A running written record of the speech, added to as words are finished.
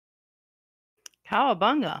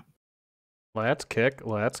Cowabunga. Let's kick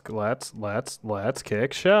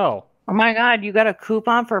shell. Oh my god, you got a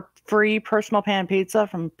coupon for free personal pan pizza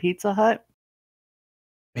from Pizza Hut?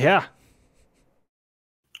 Yeah.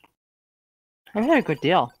 That's a good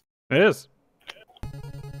deal. It is.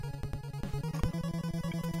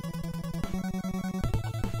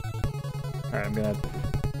 Alright, I'm gonna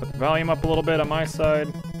put the volume up a little bit on my side.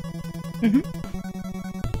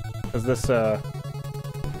 Because this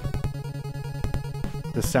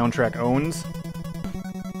soundtrack owns.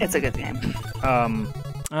 It's a good game.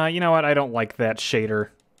 You know what? I don't like that shader.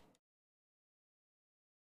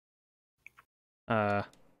 Well,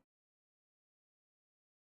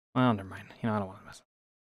 never mind. You know, I don't want to mess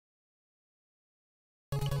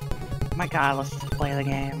Oh my god, let's just play the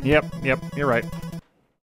game. Yep, you're right.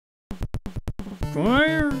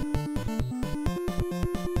 Fire!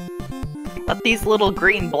 Let these little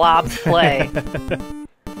green blobs play.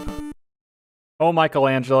 Oh,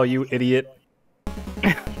 Michelangelo, you idiot.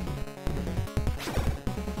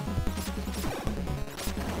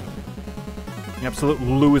 Absolute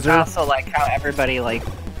loser. I also like how everybody like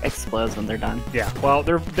explodes when they're done. Yeah, well,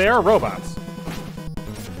 they are robots.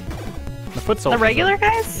 The foot soldiers. The regular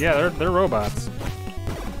guys? Yeah, they're robots.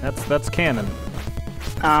 That's canon.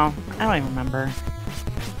 Oh, I don't even remember. Do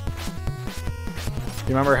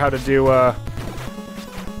you remember how to do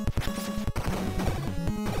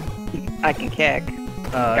I can kick.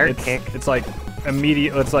 Dirt kick. It's like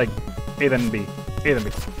immediate. It's like A then B, A then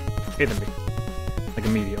B, A then B. Like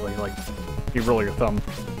immediately, like you roll your thumb,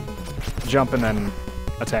 jump and then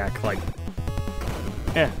attack. Like,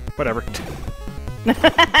 whatever.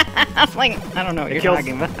 I'm like, I don't know what you're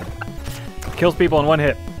talking about. Kills people in one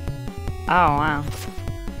hit. Oh wow.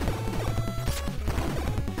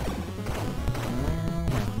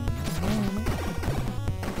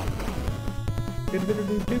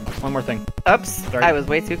 One more thing. Oops, Sorry. I was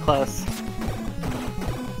way too close.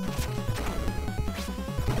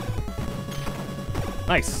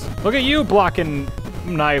 Nice. Look at you blocking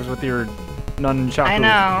knives with your nunchaku. I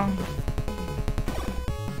know.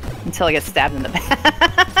 Until I get stabbed in the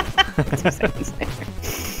back. 2 seconds later.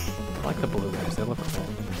 I like the blue guys. They look cool.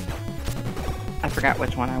 I forgot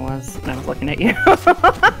which one I was, and I was looking at you.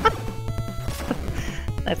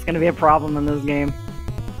 That's gonna be a problem in this game.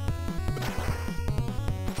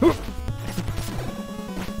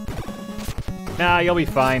 Nah, you'll be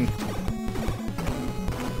fine.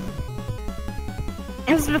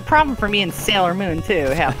 It was a problem for me in Sailor Moon too,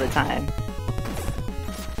 half the time.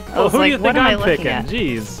 Well, who do you think I'm looking picking? at?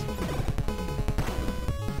 Jeez.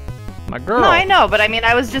 My girl. No, I know, but I mean,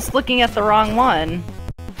 I was just looking at the wrong one.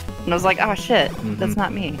 And I was like, oh shit, that's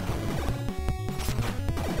not me.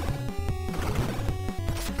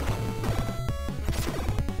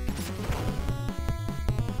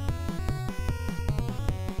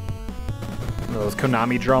 Those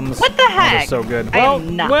Konami drums. What the heck? They're so good. I Well,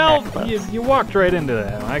 am not that close. you walked right into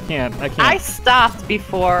that. I can't. I stopped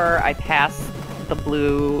before I passed the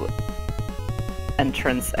blue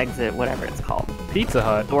entrance exit, whatever it's called. Pizza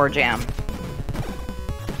Hut. Door jam.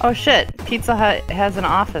 Oh shit, Pizza Hut has an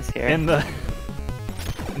office here. In the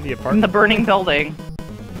apartment. In the burning building.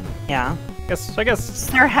 Yeah. I guess.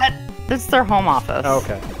 It's their home office. Oh,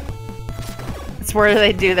 okay. It's where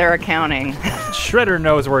they do their accounting. Shredder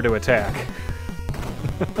knows where to attack.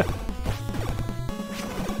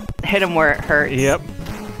 Hit him where it hurts. Yep.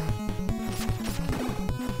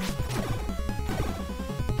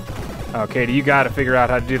 Okay, you got to figure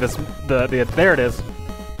out how to do this. There it is.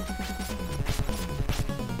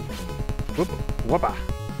 Whoop, whoopa.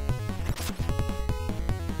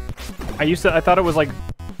 I thought it was like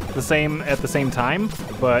the same at the same time,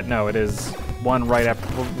 but no, it is one right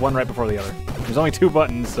before the other. There's only 2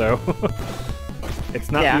 buttons, so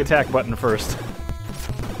it's not the attack button first.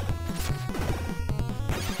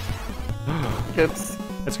 Oops.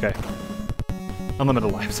 It's okay. Unlimited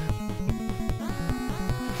lives.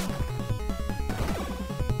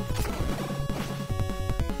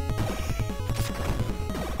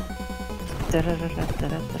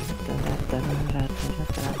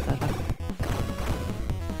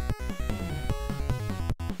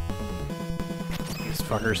 These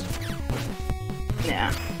fuckers.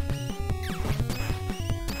 Yeah.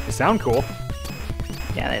 They sound cool.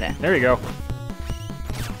 Yeah, they do. There you go.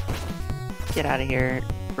 Get out of here,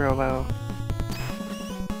 Robo.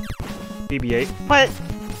 BB-8. What?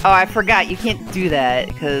 Oh, I forgot. You can't do that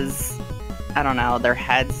because, I don't know, their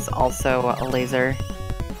head's also a laser.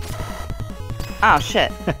 Oh,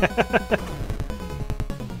 shit. Did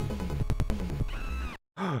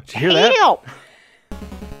you hear that? Help!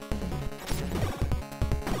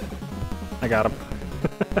 I got him.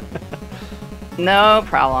 No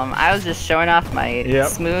problem. I was just showing off my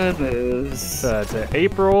smooth moves. So it's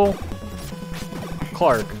April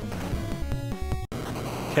Clark.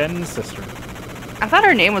 Ken's sister. I thought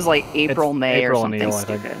her name was like April May or something O'Neil,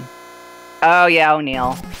 stupid. Oh yeah,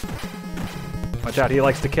 O'Neil. Watch out, he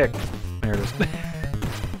likes to kick. There it is.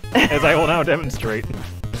 As I will now demonstrate.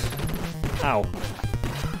 Ow.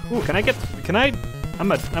 Ooh, I'm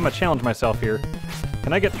gonna challenge myself here.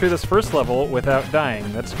 Can I get through this first level without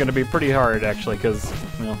dying? That's gonna be pretty hard, actually, because,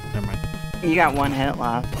 well, never mind. You got 1 hit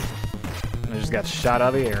left. I just got shot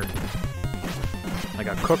out of the air. Like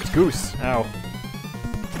a cooked goose. Ow.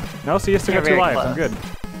 No, so you still got 2 lives. Close. I'm good.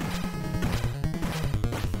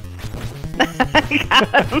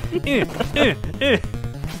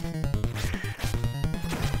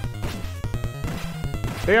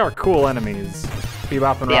 They are cool enemies.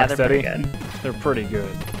 Bebop and Rocksteady. They're pretty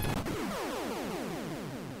good.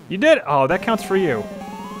 You did? Oh, that counts for you.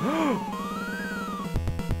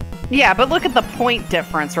 Yeah, but look at the point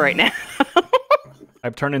difference right now.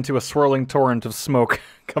 I've turned into a swirling torrent of smoke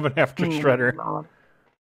coming after Shredder.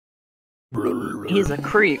 He's a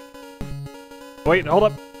creep. Wait, hold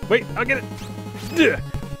up. Wait, I'll get it.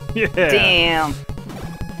 Yeah. Damn.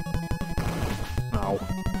 Ow.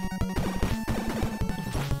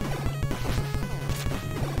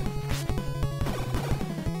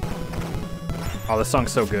 Oh, this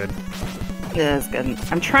song's so good. It is good.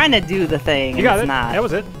 I'm trying to do the thing. You got it's it. Not. That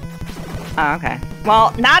was it. Oh, okay.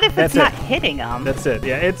 Well, not if it's not hitting them. That's it.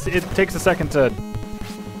 Yeah, it takes a second to.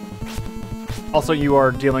 Also, you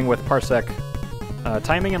are dealing with parsec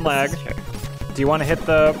timing and lag. Do you want to hit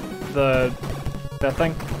that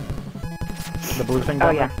thing? The blue thing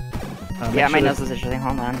down there? Yeah, my nose is itching.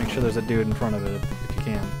 Hold on. Make sure there's a dude in front of it if you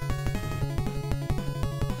can.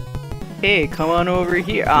 Hey, come on over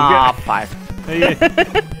here. Ah, 5.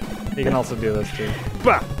 You can also do this too.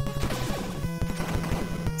 Bah!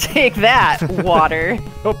 Take that, water.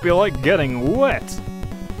 Hope you like getting wet.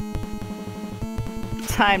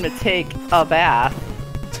 Time to take a bath.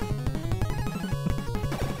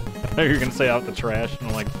 I thought you were gonna say out the trash, and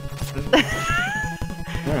I'm like,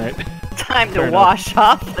 alright. Time to wash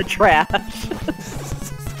off the trash.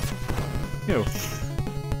 Ew.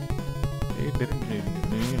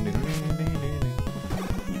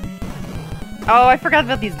 Oh, I forgot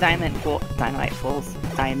about these dynamite fools. Dynamite.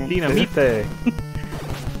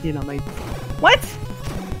 Dynamite. What?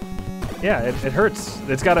 Yeah, it hurts.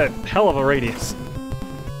 It's got a hell of a radius.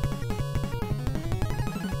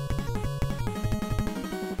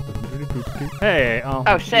 Hey,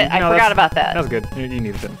 oh shit, I forgot about that. That was good. You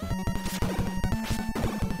needed it.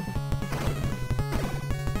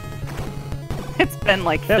 It's been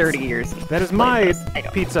like 30 years. That is my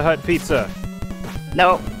Pizza Hut pizza.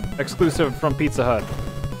 Nope. Exclusive from Pizza Hut.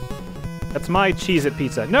 That's my Cheez-It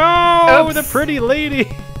pizza. No! Oops. The pretty lady!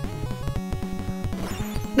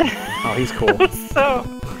 Oh, he's cool. So...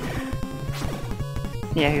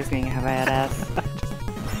 Yeah, he's being a badass.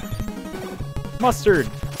 Mustard!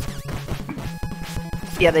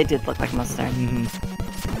 Yeah, they did look like mustard. Mm-hmm.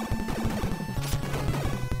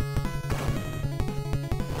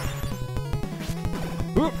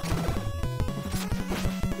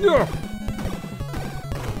 Yeah.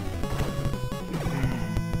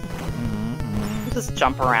 Just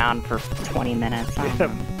jump around for 20 minutes.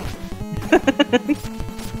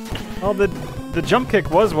 Well, the jump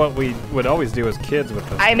kick was what we would always do as kids with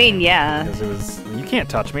this. I mean, yeah. Because it was, you can't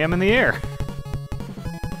touch me, I'm in the air.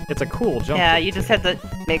 It's a cool jump kick. Yeah, you just have to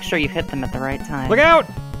make sure you hit them at the right time. Look out!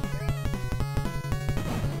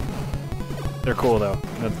 They're cool though.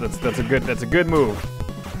 That's a good move.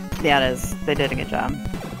 Yeah, it is. They did a good job.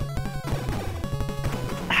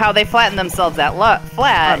 How they flatten themselves out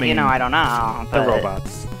flat, I mean, you know, I don't know. They're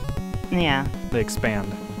robots. Yeah. They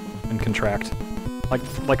expand and contract.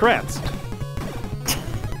 Like rats.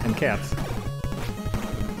 And cats.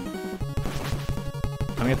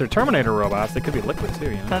 I mean, if they're Terminator robots, they could be liquid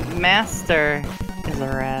too, you know? The master is a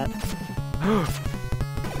rat.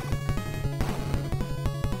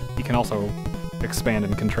 He can also expand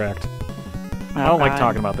and contract. Oh, I don't like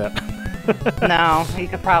talking about that. No, you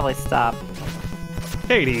could probably stop.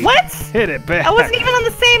 Katie! What? Hit it back! I wasn't even on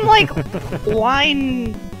the same, like,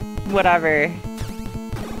 line... whatever.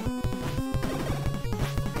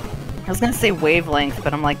 I was gonna say wavelength,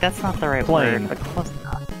 but I'm like, that's not the right word, but close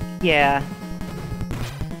enough. Yeah.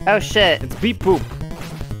 Oh shit. It's Beep Boop.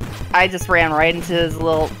 I just ran right into his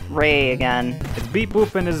little ray again. It's Beep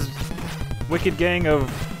Boop and his wicked gang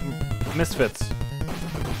of misfits.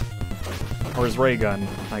 Or his ray gun,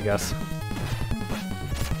 I guess.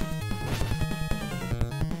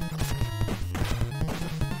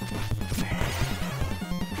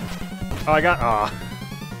 Oh, I got...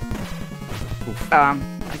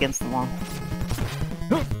 Against the wall.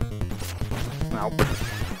 Ow.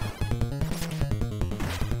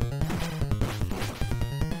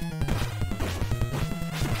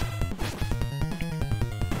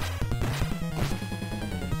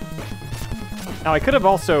 Now, I could have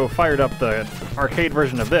also fired up the arcade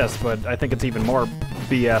version of this, but I think it's even more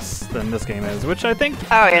BS than this game is, which I think...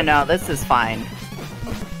 Oh, yeah, no, this is fine.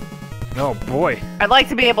 Oh, boy. I'd like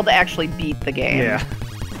to be able to actually beat the game. Yeah.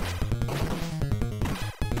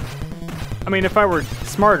 I mean, if I were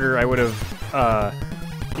smarter, I would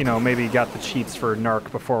have, you know, maybe got the cheats for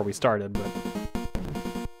Narc before we started, but...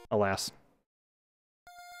 Alas.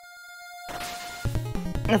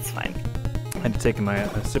 That's fine. I had to take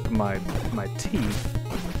a sip of my tea.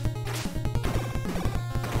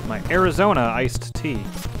 My Arizona iced tea.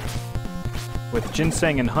 With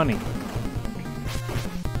ginseng and honey.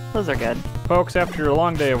 Those are good. Folks, after a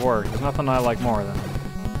long day of work, there's nothing I like more than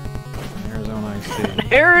Arizona iced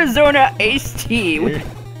tea. Arizona iced tea with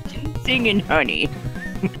ginseng and honey.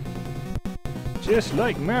 Just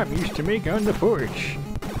like Mom used to make on the porch.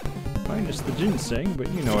 Minus the ginseng,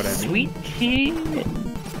 but you know what I mean. Sweet tea.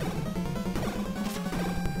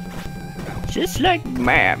 Just like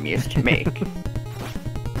Mom used to make.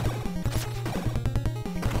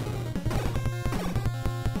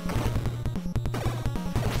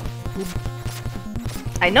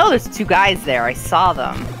 I know there's two guys there. I saw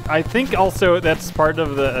them. I think also that's part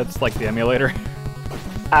of the... It's like the emulator.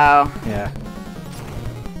 Oh. Yeah.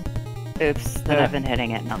 Oops. Then I've been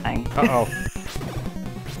hitting it. Nothing. Uh-oh.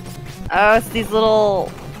 Oh, it's these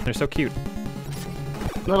little... They're so cute.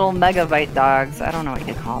 Little megabyte dogs. I don't know what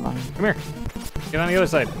you call them. Come here. Get on the other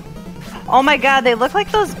side. Oh my god, they look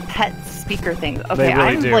like those pet speaker things. Okay, They really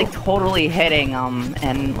I'm do. like totally hitting them,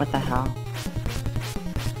 and what the hell?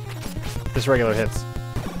 Just regular hits.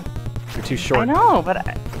 You're too short. I know, but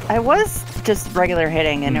I was just regular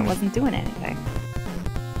hitting, and it wasn't doing anything.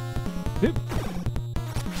 Oop.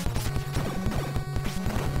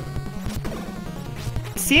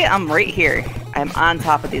 See, I'm right here. I'm on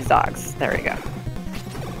top of these dogs. There we go.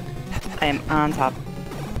 I am on top.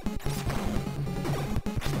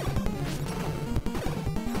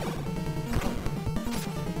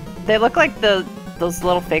 They look like those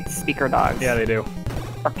little fake speaker dogs. Yeah, they do.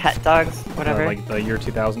 Or pet dogs, whatever. Like the year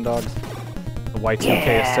 2000 dogs. The Y2K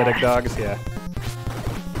Yeah. aesthetic dogs, yeah.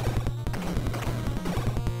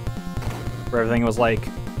 Where everything was like,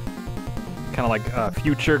 kind of like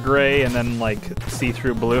future gray and then like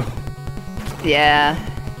see-through blue. Yeah.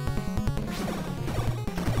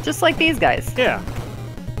 Just like these guys. Yeah.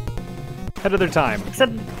 Ahead of their time.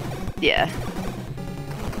 Except, yeah.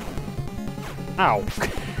 Ow.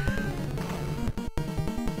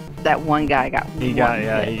 That one guy got He got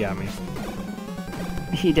me.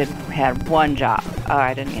 He had one job. Oh,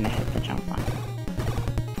 I didn't mean to hit the jump one.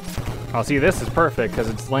 Oh, see, this is perfect because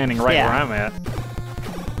it's landing right Yeah. where I'm at.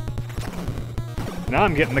 Now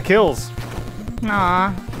I'm getting the kills.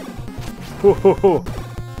 Aw. Hoo, hoo, hoo.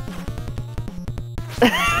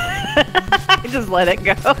 I just let it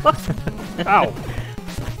go. Ow.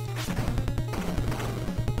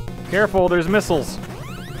 Careful, there's missiles.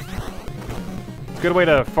 It's a good way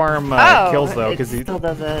to farm kills though, because still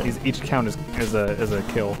does it. each count is a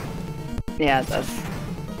kill. Yeah, it does.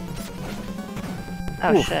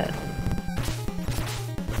 Oh Oof. shit.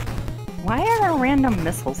 Why are there random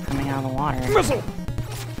missiles coming out of the water? Missile!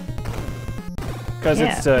 Because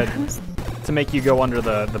it's to make you go under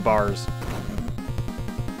the bars.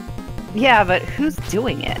 Yeah, but who's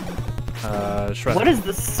doing it? Shredder. What is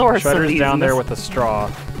the source of Shredder's these down there missiles? with a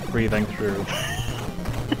straw, breathing through.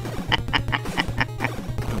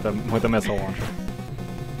 with a missile launcher.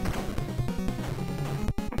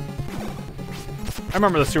 I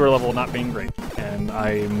remember the sewer level not being great, and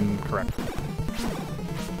I'm correct.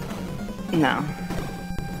 No.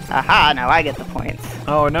 Aha, now I get the points.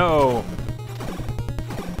 Oh no!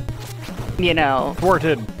 You know,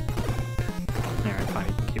 Thwarted! Alright, fine,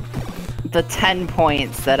 you can keep it. the 10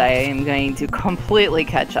 points that I am going to completely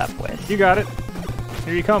catch up with. You got it.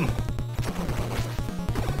 Here you come.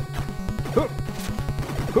 Hoop.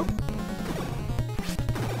 Hoop.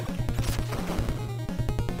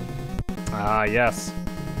 Ah, yes.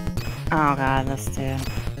 Oh god, this dude.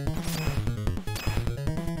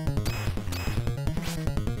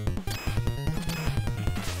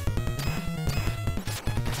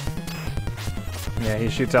 Yeah, he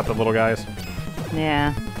shoots out the little guys.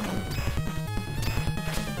 Yeah.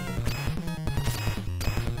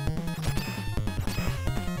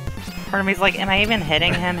 Part of me's like, am I even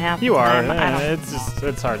hitting him half You the are. time? I don't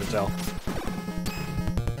It's hard to tell.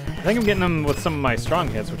 I think I'm getting him with some of my strong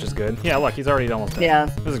hits, which is good. Yeah, look, he's already almost dead. Yeah.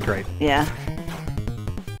 This is great. Yeah.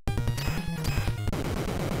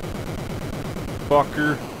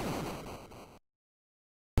 Fucker.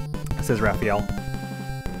 This is Raphael.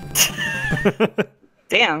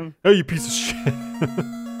 Damn. Oh, you piece of shit.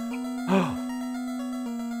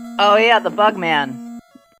 Oh yeah, the bug man.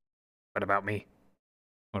 What about me?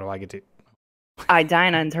 What do I get to? I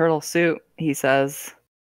dine on turtle soup, he says.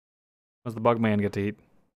 What does the bug man get to eat?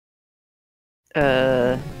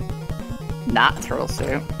 Not turtle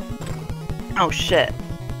soup. Oh shit.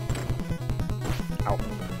 Ow.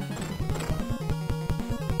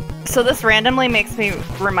 So this randomly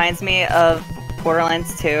reminds me of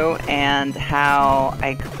Borderlands 2 and how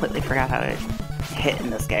I completely forgot how to hit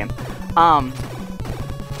in this game.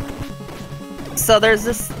 So there's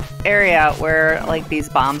this area where like these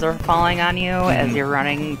bombs are falling on you as you're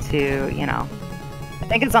running to, you know, I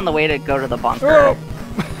think it's on the way to go to the bunker.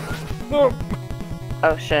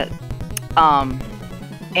 Oh shit.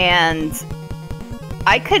 And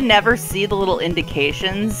I could never see the little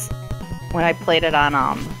indications when I played it on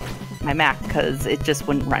my Mac because it just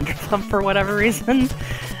wouldn't render them for whatever reason.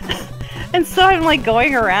 And so I'm like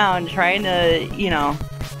going around trying to, you know,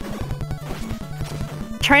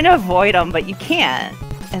 trying to avoid them, but you can't.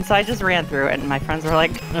 And so I just ran through it, and my friends were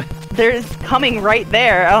like, "They're coming right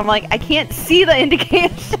there." I'm like, I can't see the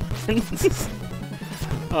indications.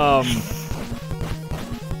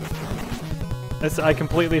 I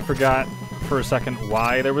completely forgot for a second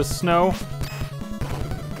why there was snow.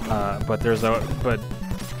 But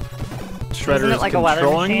Shredder's like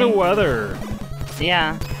controlling the weather.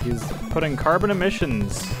 Yeah. He's putting carbon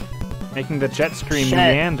emissions, making the jet stream Shit.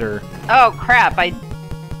 meander. Oh crap! I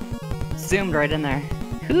zoomed right in there.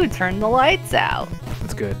 Who turned the lights out?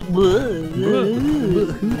 That's good. Who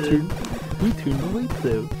turned the lights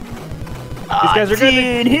out? These guys are good.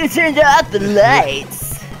 Dude, who turned out the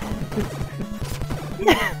lights?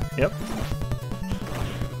 Yep.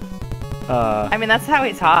 I mean, that's how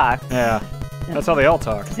he talks. Yeah. That's how they all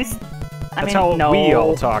talk. That's how we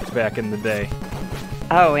all talked back in the day.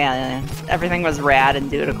 Oh yeah. Everything was rad and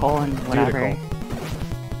dutiful and whatever.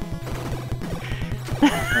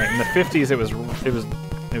 Right, in the 50s it was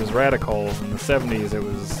radical, in the 70s it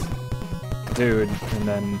was dude, and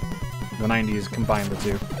then the 90s combined the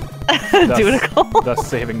two. Dutiful. Thus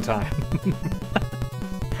saving time.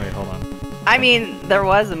 Wait, hold on. I mean, there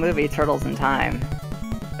was a movie, Turtles in Time.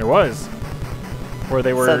 There was. Where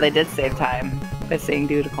they were... So they did save time by saying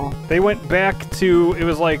dutiful. They went back to... It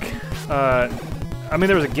was like... I mean,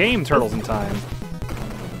 there was a game, Turtles in Time.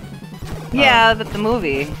 Yeah, but the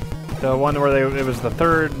movie... The one where it was the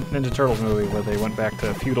third Ninja Turtles movie where they went back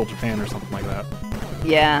to feudal Japan or something like that.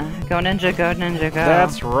 Yeah. Go Ninja, go Ninja, go.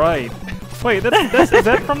 That's right. Wait, is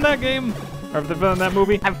that from that game? Or from that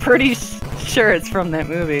movie? I'm pretty sure it's from that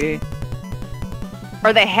movie.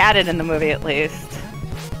 Or they had it in the movie, at least.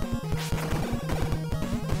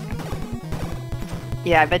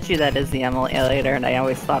 Yeah, I bet you that is the emulator, and I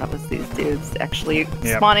always thought it was these dudes actually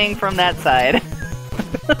spawning from that side.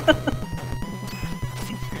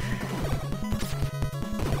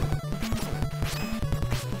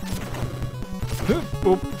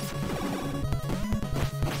 Oop.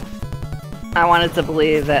 I wanted to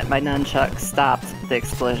believe that my nunchuck stopped the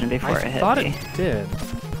explosion before it hit me. I thought it did.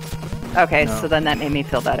 Okay, No. so then that made me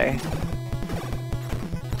feel better.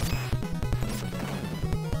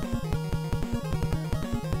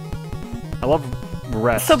 I love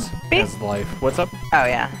rest as life. What's up? Oh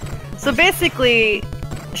yeah. So basically,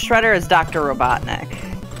 Shredder is Dr. Robotnik.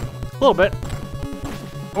 A little bit.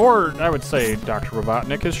 Or I would say Dr.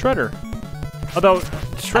 Robotnik is Shredder. Although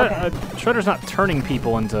Shredder's not turning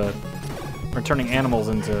people into, or turning animals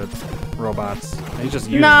into robots. He's just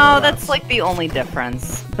using robots. That's like the only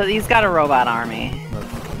difference. But he's got a robot army.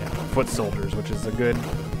 Foot soldiers, which is a good,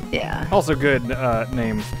 also good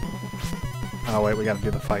name. Oh wait, we gotta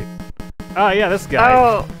do the fight. Oh yeah, this guy.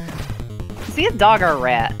 Oh, is he a dog or a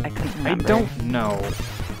rat? I couldn't remember. I don't know.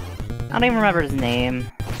 I don't even remember his name.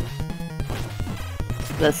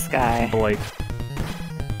 This guy. Blake.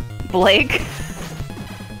 Blake?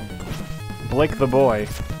 Blake the boy.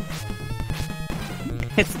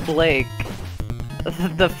 It's Blake.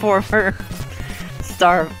 The former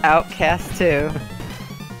star of Outcast 2.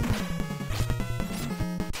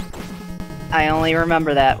 I only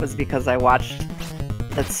remember that was because I watched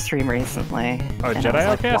that stream recently. Oh, Jedi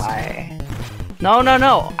Outcast? Why? No.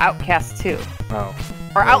 Outcast 2. Oh.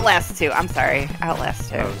 Or Outlast 2. I'm sorry. Outlast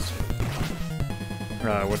 2.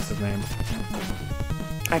 What's his name?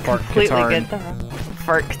 I completely get the wrong.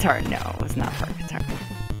 Fart Katarn. No, it was not Fart Katarn.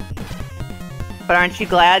 But aren't you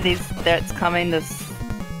glad that's coming this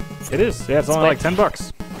It is. Yeah, it's only like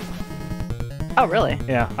 $10. Oh, really?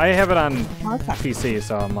 Yeah, I have it on Oh, that's not PC,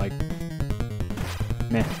 so I'm like,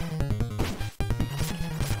 meh.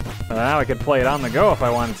 But now I could play it on the go if I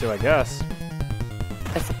wanted to, I guess.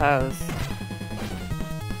 I suppose.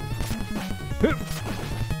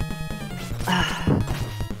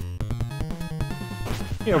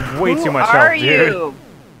 You have way Who too much are health, dude. you?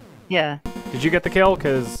 Yeah. Did you get the kill?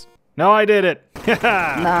 Cause no, I did it. No,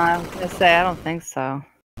 I was gonna say I don't think so.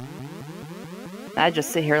 I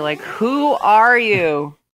just sit here like, who are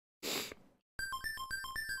you?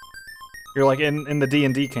 You're like in the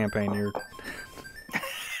D&D campaign.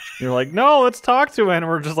 You're like, no, let's talk to him. And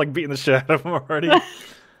we're just like beating the shit out of him already.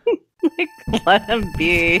 Like, let him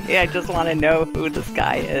be. I just want to know who this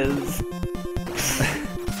guy is.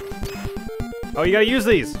 Oh, you gotta use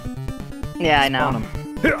these. Yeah, I know.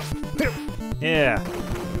 Yeah.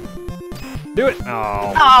 Do it.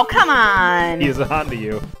 Oh. Oh, come on. He's onto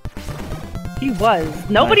you. He was.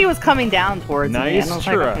 Nobody was coming down towards me. Nice And I was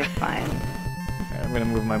try. like, okay, fine. Right,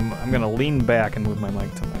 I'm gonna lean back and move my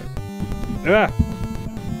mic to my. Ah.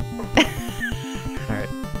 All right.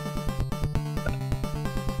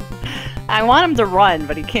 I want him to run,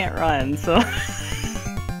 but he can't run, so.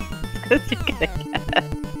 Because you're gonna get.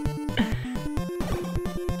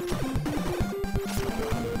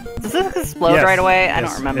 Does this explode Yes. right away? I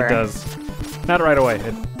Yes, don't remember. It does. Not right away.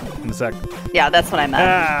 In a sec. Yeah, that's what I meant.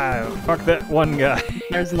 Ah, fuck that one guy.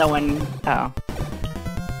 There's no one. Oh.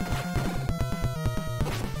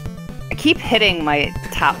 I keep hitting my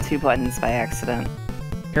top 2 buttons by accident.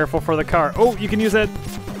 Careful for the car. Oh, you can use that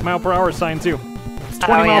mile-per-hour sign too. It's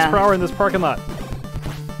 20 miles per hour in this parking lot.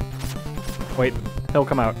 Wait, he'll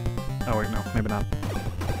come out. Oh wait, no, maybe not.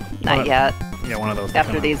 Not yet. Yeah, one of those.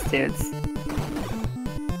 After these dudes.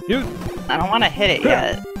 You. I don't want to hit it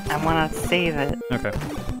yet. I want to save it. Okay.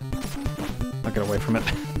 I'll get away from it.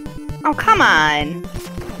 Oh, come on!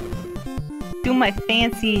 Do my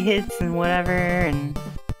fancy hits and whatever, and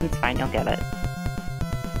it's fine, you'll get it.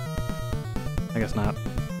 I guess not.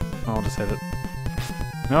 I'll just hit it.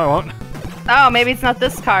 No, I won't. Oh, maybe it's not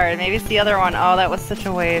this card. Maybe it's the other one. Oh, that was such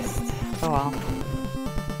a waste. Oh well.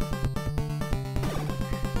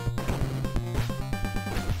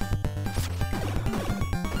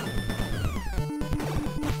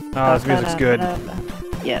 Oh, this music's good.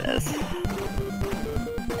 Yeah, it is.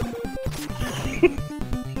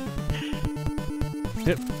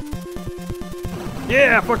 Yep.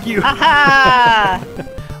 Yeah, fuck you. Aha!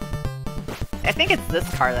 I think it's this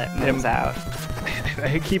car that moves out.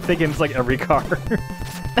 I keep thinking it's like every car.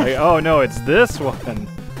 Like, oh no, it's this one.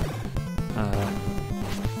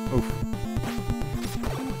 Oof.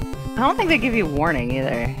 I don't think they give you warning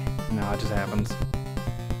either. No, it just happens.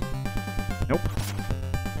 Nope.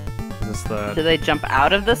 Is this the... Do they jump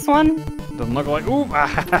out of this one? Doesn't look like... Ooh! Oh,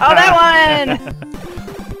 that one!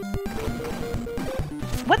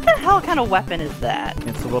 What the hell kind of weapon is that?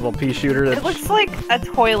 It's a little pea shooter that... It looks like a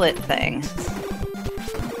toilet thing.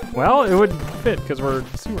 Well, it would fit, because we're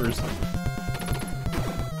sewers.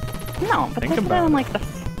 No, but Think they're about on it. like the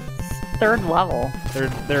 3rd level.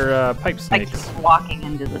 They're pipe I snakes. keep walking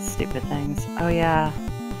into the stupid things. Oh yeah.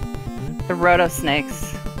 The roto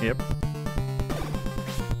snakes. Yep.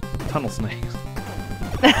 Tunnel snakes.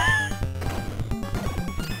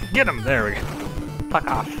 Get him! There we go. Fuck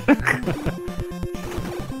off.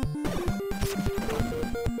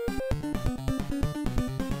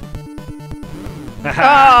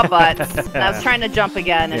 Oh, but I was trying to jump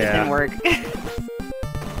again and it didn't work.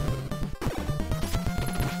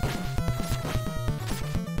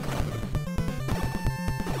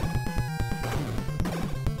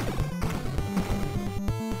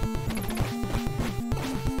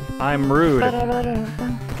 I'm rude.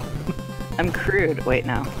 I'm crude. Wait,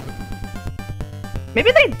 no.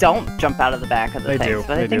 Maybe they don't jump out of the back of the They things, do.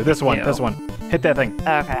 but I They think do. This they one. do. This one. Hit that thing.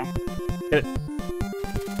 Okay. Hit it.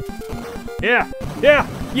 Yeah. Yeah.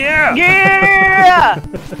 Yeah. Yeah!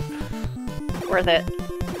 Worth it.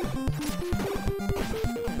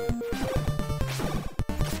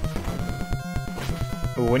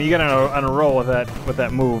 Ooh, when you get on a roll with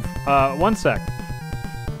that move. 1 sec.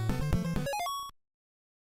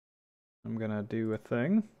 I'm gonna do a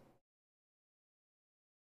thing.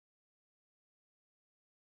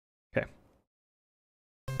 Okay.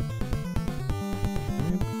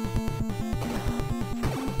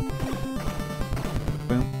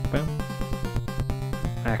 Boom, boom.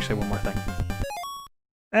 Actually, one more thing.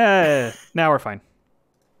 Now we're fine.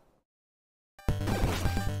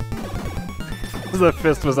 The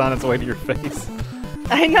fist was on its way to your face.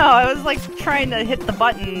 I know, I was like trying to hit the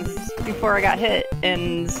buttons before I got hit,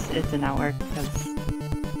 and it did not work because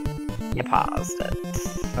you paused it.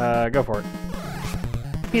 Go for it.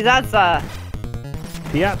 Piazza.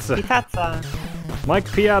 Piazza. Piazza.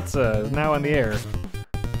 Mike Piazza is now in the air.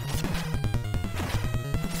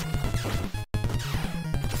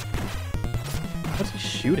 What's he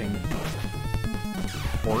shooting?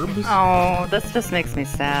 Orbs? Oh, this just makes me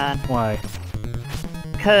sad. Why?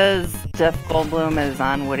 Because Jeff Goldblum is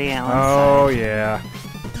on Woody Allen's Oh side. yeah,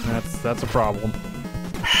 that's a problem.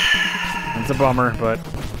 It's a bummer, but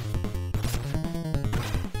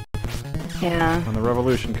Yeah. when the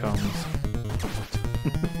revolution comes.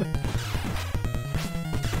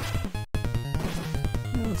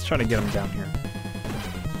 Let's try to get him down here.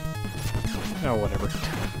 Oh, whatever.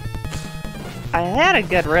 I had a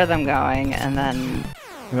good rhythm going, and then...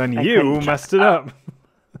 And then I you couldn't messed it jump up.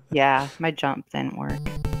 Yeah, my jump didn't work.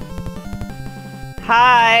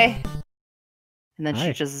 Hi! And then Hi.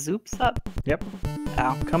 she just zoops up. Yep.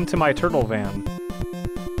 Oh. Come to my turtle van.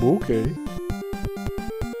 Okay.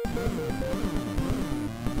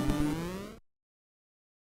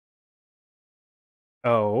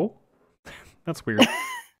 Oh. That's weird.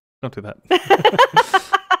 Don't do that.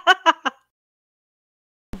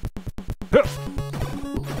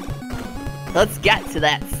 Let's get to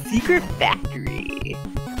that secret factory.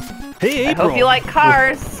 Hey, I April! hope you like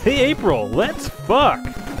cars. Hey, April, let's fuck!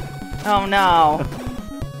 Oh no.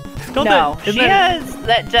 Don't No, that, she isn't that... has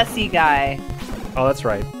that Jesse guy. Oh, that's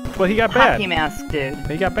right. Well, he got bad. Hockey mask dude.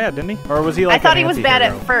 He got bad, didn't he? Or was he like I thought an he was bad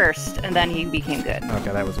at anti-hero? first, and then he became good.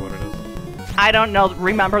 Okay, that was what it is. I don't know.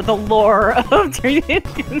 Remember the lore of Teenage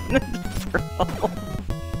Mutant Ninja Turtles.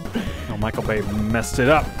 Oh, Michael Bay messed it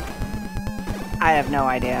up. I have no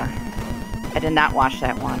idea. I did not watch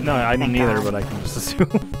that one. No, I didn't Thank either, God. but I can just assume.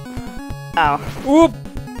 Oh. Whoop!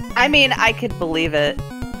 I mean, I could believe it.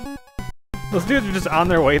 Those dudes are just on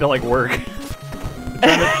their way to, like, work.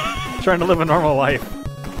 trying to live a normal life.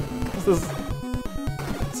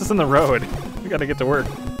 This is in the road. We gotta get to work.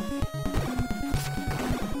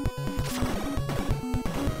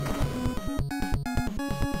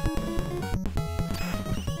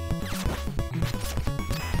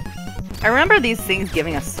 I remember these things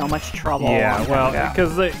giving us so much trouble. Yeah, well,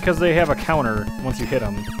 because they have a counter once you hit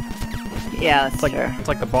them. Yeah, that's It's like true. it's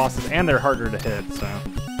like the bosses, and they're harder to hit. So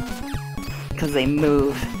Because they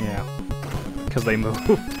move. yeah, because they move.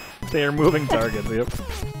 They are moving targets. Yep.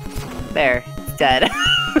 There, it's dead.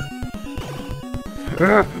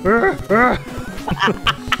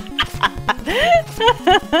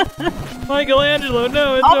 Michelangelo,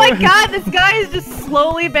 no! It's Oh my over. God, this guy is just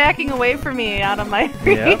slowly backing away from me out of my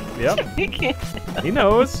reach. Yep. He can't- He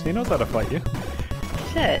knows. He knows how to fight you.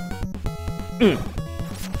 Shit.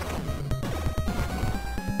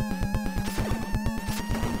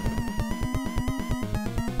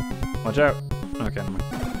 Watch out. Okay, never mind.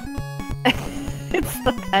 It's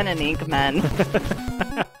the pen and ink men.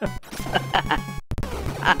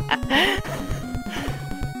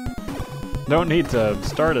 Don't need to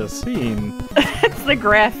start a scene. It's the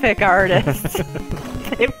graphic artists.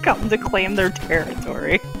 They've come to claim their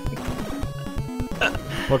territory.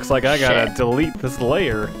 Looks like I gotta Shit. delete this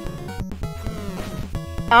layer.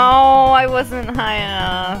 Oh, I wasn't high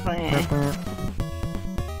enough.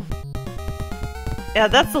 Yeah,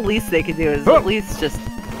 that's the least they could do is Oh. at least just...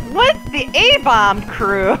 What? The A-bomb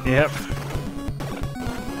crew? Yep.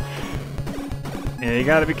 Yeah, you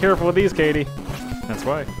gotta be careful with these, Katie. That's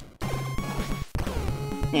why.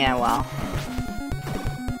 Yeah, well.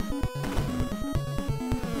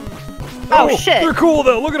 Oh, shit! They're cool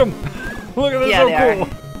though. Look at them. Look at them. Yeah, So they cool.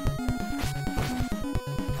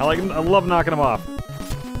 I like them. I love knocking them off.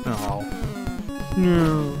 Oh.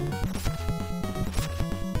 No.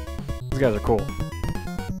 These guys are cool.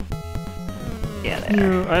 Yeah, they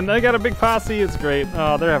are. And I got a big posse. It's great.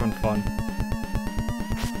 Oh, they're having fun.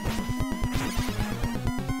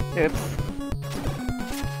 Oops.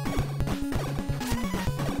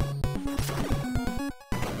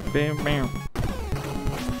 Bam, bam.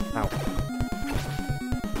 Ow.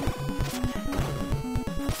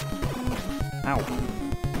 Ow.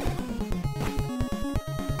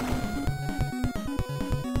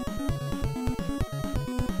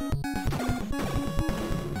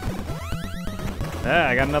 Ah,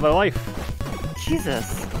 I got another life.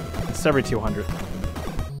 Jesus. It's every 200. Oh,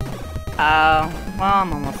 well,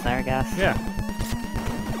 I'm almost there, I guess. Yeah.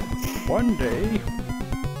 One day,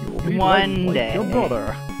 you will be One like day. your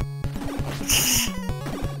brother.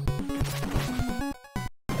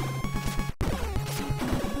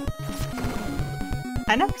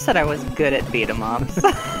 I never said I was good at beat 'em ups.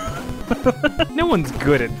 No one's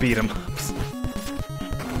good at beat 'em ups.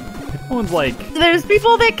 No one's like, There's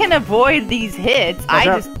people that can avoid these hits. I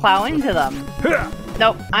out. just plow into them. "Huh."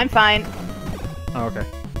 Nope, I'm fine. Oh, okay.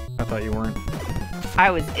 thought you weren't.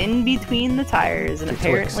 I was in between the tires, and Betwixt.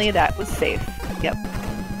 apparently that was safe. Yep.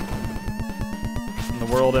 In the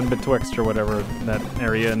world in betwixt or whatever that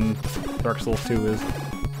area in Dark Souls 2 is.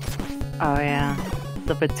 Oh yeah,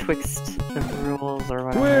 the betwixt the rules or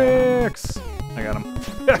whatever. Twix! I got him.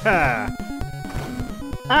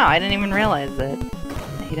 Oh, I didn't even realize that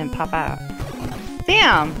he didn't pop out.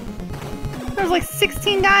 Damn! There's like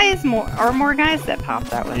 16 guys more guys that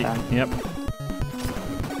popped out with him. Yep.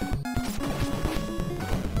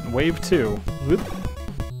 Wave 2. Whoop.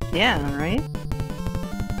 Yeah, right?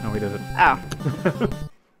 No, we did it. Oh.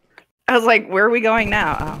 I was like, where are we going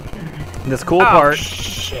now? Oh. This cool Oh, part.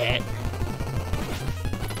 Shit.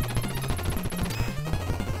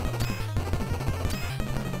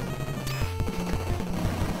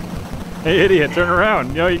 Hey, idiot, turn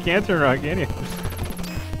around. No, you can't turn around, can you?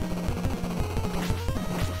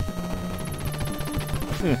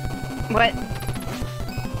 What?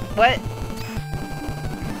 What?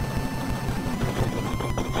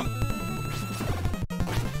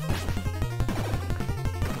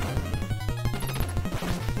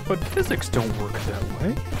 But physics don't work that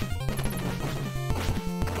way.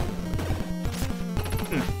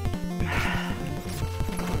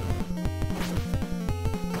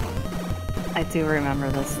 I do remember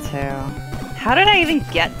this too. How did I even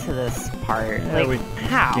get to this part? Yeah, Like,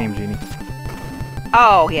 how? Game Genie.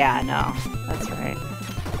 Oh, yeah, no. That's right.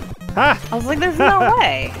 Ha! I was like, there's no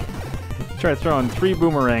way. Tried throwing 3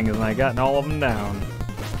 boomerangs and I got all of them down.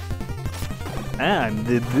 And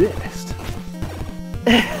did this.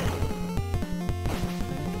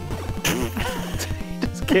 He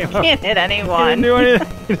just came up. Can't hit He anyone. didn't do anything.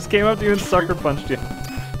 He just came up to you and sucker punched you.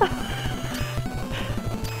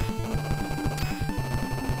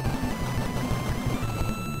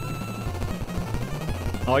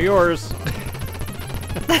 All yours.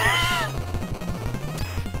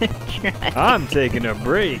 I'm taking a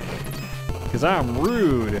break. Because I'm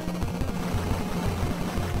rude.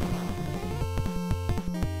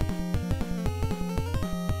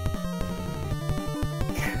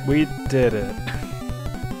 We did it.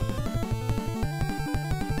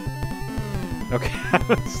 Okay.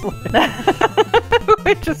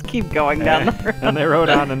 We just keep going down the road. And they rode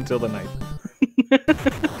on until the night.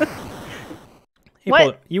 Hey, What?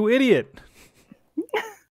 Paul, you idiot!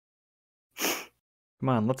 Come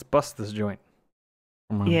on, let's bust this joint.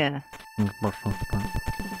 Come on. Yeah. Let's bust this joint.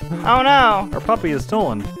 Oh no. Our puppy is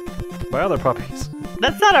stolen by other puppies.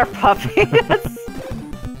 That's not our puppy. That's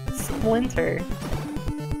Splinter.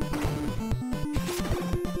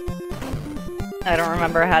 I don't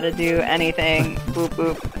remember how to do anything. Boop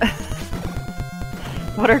boop.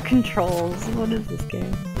 What are controls? What is this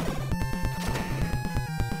game?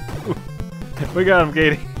 We got him,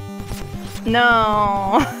 Katie.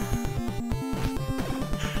 No.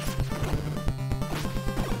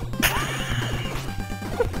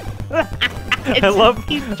 I love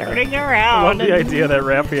keep turning I around. love the idea that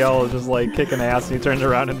Raphael is just like kicking ass and he turns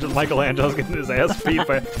around and just Michelangelo's getting his ass beat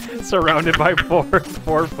by surrounded by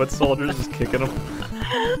four foot soldiers just kicking him.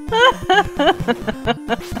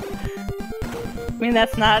 I mean,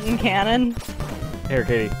 that's not in canon. Here,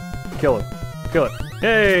 Katie. Kill it. Kill it.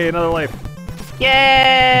 Hey, another life.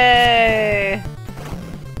 Yay!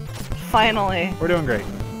 Finally. We're doing great.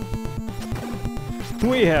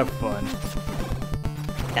 We have fun.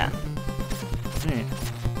 Yeah. Hmm.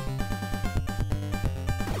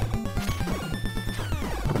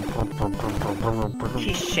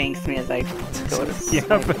 He shanks me as I go to Yeah,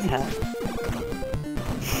 swipe but- his head.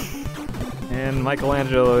 And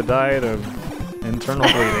Michelangelo died of internal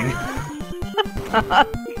bleeding.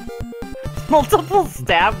 Multiple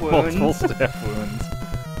stab wounds. Multiple stab wounds.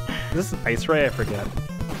 Is this an ice ray? I forget.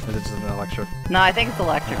 Or is it just an electric? No, I think it's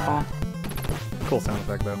electrical. Cool sound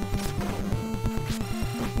effect, though.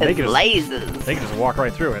 It's can just- lasers. They can just walk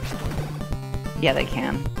right through it. Yeah, they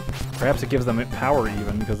can. Perhaps it gives them power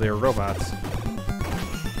even because they are robots.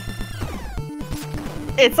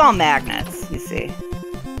 It's all magnets, you see.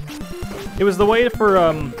 It was the way for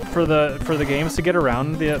the games to get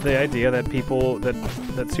around the idea that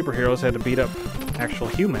that superheroes had to beat up actual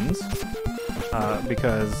humans,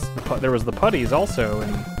 because there was the putties also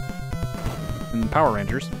in Power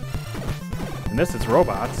Rangers. In this, it's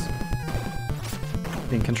robots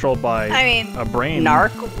being controlled by a brain.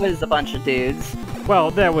 Narc was a bunch of dudes. Well,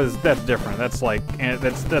 that's different. That's like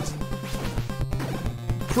that's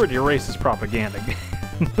pretty racist propaganda.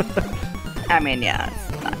 I mean, yeah,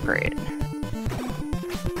 it's not great.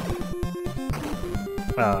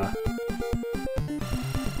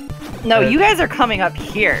 No, you guys are coming up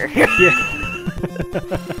here. Yeah.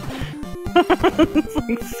 It's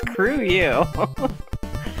like, screw you.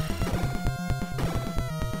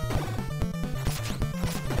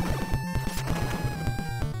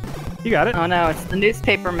 You got it. Oh no, it's the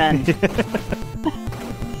newspaper men.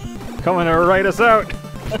 Coming to write us out.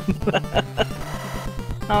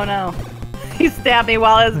 Oh no. He stabbed me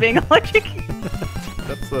while I was being electrocuted.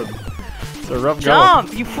 That's a rough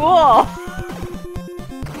Jump, you fool!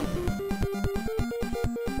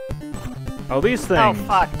 Oh, these things. Oh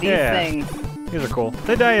fuck, these things. These are cool.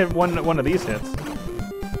 They die at one of these hits.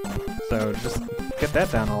 So just get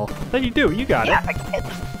that down all. Then you do. You got it. I get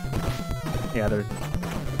it. Yeah,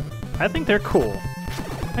 I think they're cool.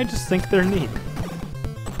 I just think they're neat.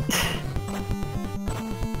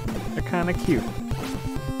 They're kind of cute.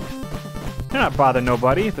 They're not bothering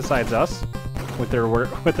nobody besides us with their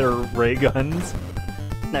ray guns.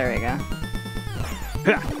 There we go.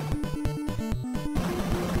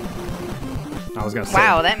 I was gonna say.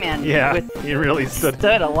 Wow, that man. Yeah, he really stood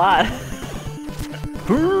a lot.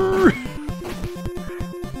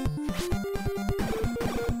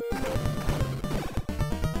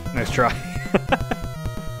 Nice try.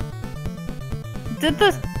 Did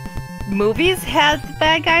the movies have the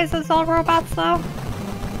bad guys as all robots though?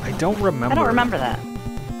 I don't remember. I don't remember that. I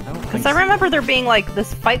don't think Because so. I remember there being like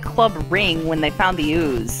this Fight Club ring when they found the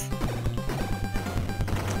ooze.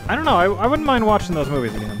 I don't know. I wouldn't mind watching those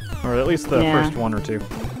movies again, or at least the first one or two.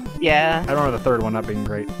 Yeah. I don't remember the third one not being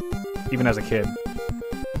great, even as a kid.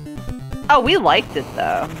 Oh, we liked it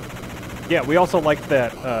though. Yeah, we also liked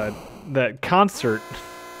that concert,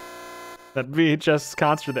 that VHS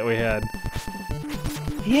concert that we had.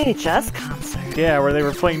 VHS concert. Yeah, where they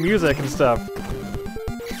were playing music and stuff.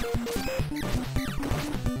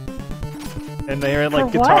 And they had like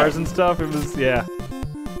For guitars what? and stuff. It was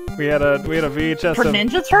We had a VHS For of,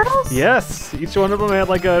 Ninja Turtles? Yes, each one of them had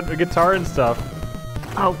like a guitar and stuff.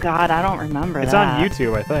 Oh god, I don't remember It's that. on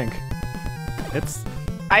YouTube, I think.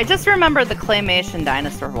 I just remember the claymation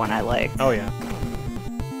dinosaur one I liked. Oh yeah.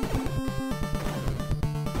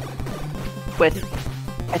 With,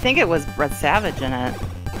 I think it was Red Savage in it.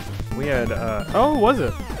 We had oh, was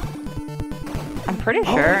it? I'm pretty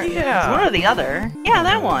Oh, sure. yeah. It's one or the other. Yeah,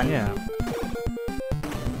 that one. Yeah.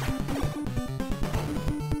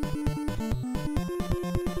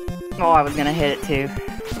 Oh, I was gonna hit it too.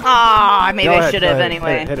 Ah, maybe I should have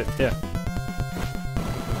anyway. Hit it, yeah.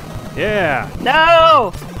 Yeah!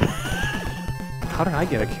 No! How did I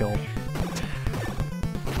get a kill?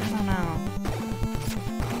 I don't know.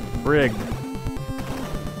 Rigged,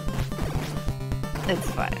 It's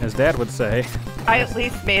fine. as Dad would say. I at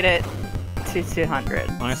least made it to 200.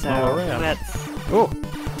 Nice so little rat. that's... Oh!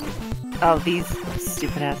 Oh, these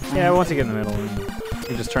stupid ass things. Yeah, once you get in the middle,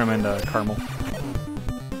 you just turn them into caramel.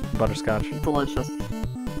 Butterscotch. Delicious.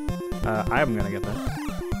 I'm gonna get that.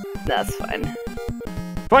 That's fine.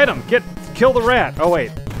 Fight him! Kill the rat! Oh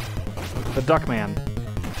wait. The duck man.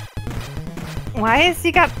 Why has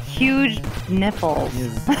he got huge nipples?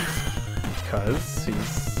 Because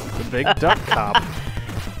he's a big duck cop.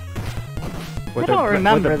 With I don't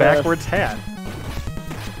remember with a this. backwards hat.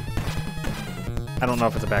 I don't know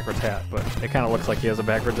if it's a backwards hat, but it kind of looks like he has a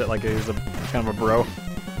backwards hat, like he's a kind of a bro.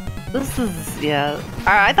 This is, yeah.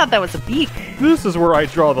 I thought that was a beak. This is where I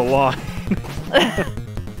draw the line.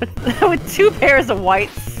 With 2 pairs of white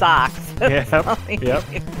socks. Yep.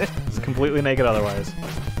 It's completely naked otherwise.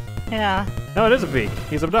 Yeah. No, it is a beak.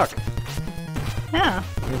 He's a duck. Yeah.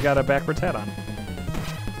 He's got a backwards hat on.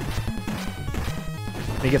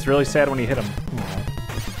 He gets really sad when you hit him.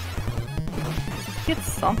 It's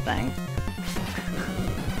something.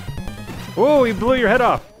 Whoa, he blew your head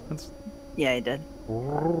off. Yeah, he did.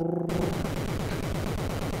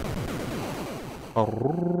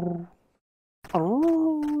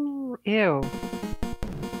 Oh, ew.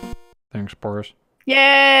 Thanks, Boris.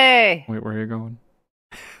 Yay! Wait, where are you going?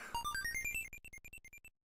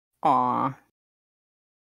 Aw.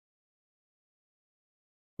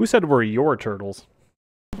 Who said we're your turtles?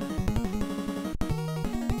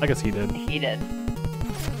 I guess he did. He did.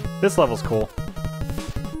 This level's cool.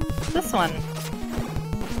 This one.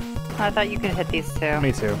 I thought you could hit these two.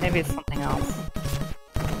 Me too. Maybe it's something else.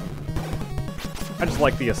 I just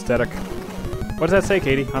like the aesthetic. What does that say,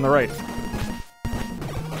 Katie? On the right.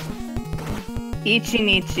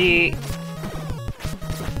 Ichi-nichi...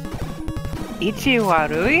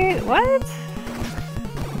 Ichi-warui? What?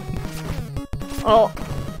 Well,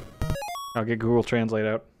 I'll get Google Translate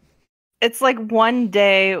out. it's like one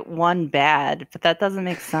day, one bad, but that doesn't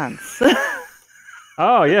make sense.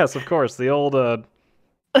 Oh, yes, of course. The old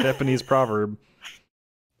Japanese proverb.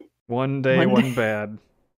 One day, one bad.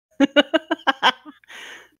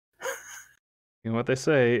 You know what they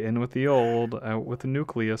say, in with the old, out with the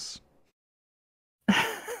nucleus.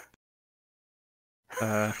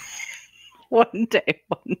 One day,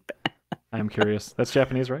 one bad. I'm curious. That's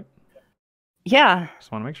Japanese, right? Yeah,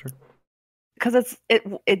 Just want to make sure. because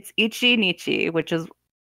it's Ichi Nichi, which is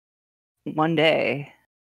 1 day,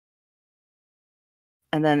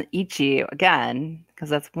 and then Ichi again, because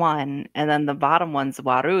that's 1, and then the bottom one's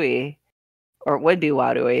Warui, or it would be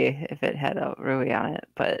Warui if it had a Rui on it,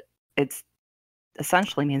 but it's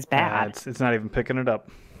essentially means bad. It's not even picking it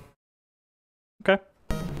up. Okay.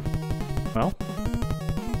 Well,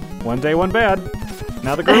 1 day, 1 bad.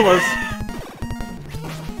 Now the gorillas.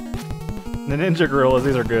 The ninja gorillas,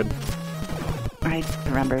 these are good. I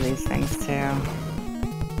remember these things too.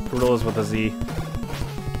 Gorillas with a Z.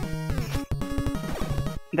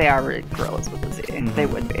 They are really gorillas with a Z. Mm-hmm. They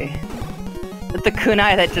would be. But the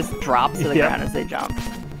kunai that just drops to the ground as they jump.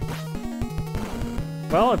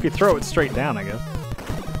 Well, if you throw it straight down, I guess.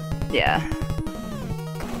 Yeah.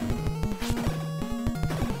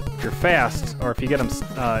 If you're fast, or if you get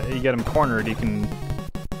them cornered, you can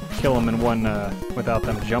kill them in one without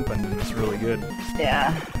them jumping, and it's really good.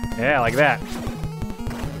 Yeah. Yeah, like that.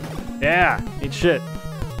 Yeah, eat shit.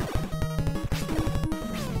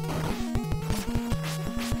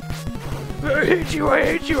 I hate you, I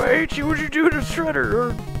hate you, I hate you. What'd you do to Shredder?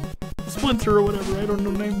 Or Splinter or whatever, I don't know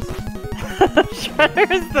names. Shredder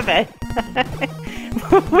is the best.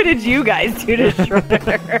 What did you guys do to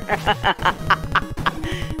Shredder?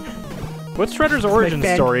 What's Shredder's origin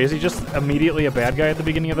story? Is he just immediately a bad guy at the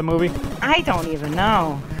beginning of the movie? I don't even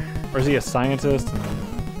know. Or is he a scientist?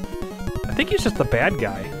 I think he's just the bad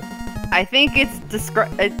guy. I think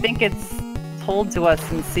it's told to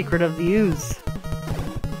us in Secret of the Ooze.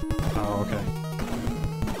 Oh, okay.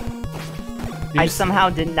 I somehow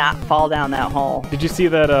did not fall down that hole. Did you see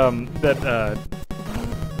that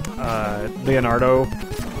Leonardo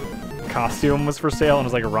costume was for sale and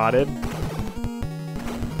was like rotted?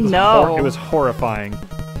 No. It was horrifying.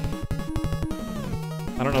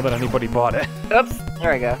 I don't know that anybody bought it. Oops.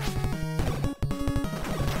 There we go.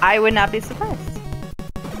 I would not be surprised.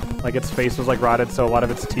 Like its face was like rotted, so a lot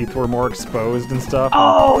of its teeth were more exposed and stuff.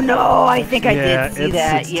 Oh no! I think I did see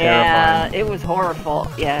that. It's yeah, terrifying. It was horrible.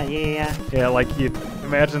 Yeah. Yeah, like you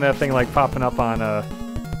imagine that thing like popping up on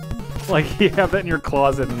like you have that in your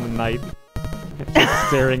closet in the night, just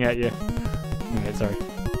staring at you. Okay, sorry.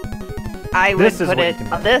 I would put it.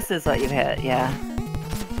 This is what you hit. Yeah.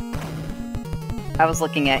 I was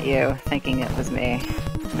looking at you, thinking it was me,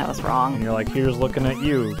 and I was wrong. And you're like, here's looking at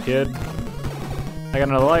you, kid. I got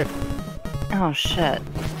another life. Oh shit.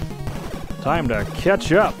 Time to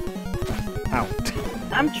catch up. Ow.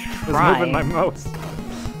 I'm trying. I was moving my mouse.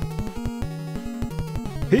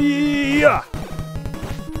 Hee-yah!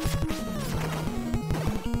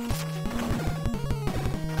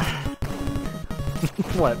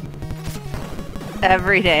 What?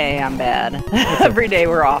 Every day I'm bad. Every day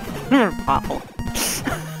we're off. We're awful.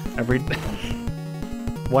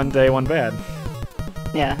 1 day, 1 bad.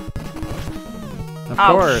 Yeah. Of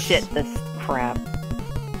course. Oh shit, this crap.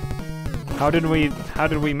 How did we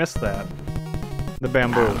miss that? The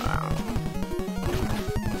bamboo.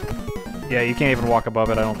 Yeah, you can't even walk above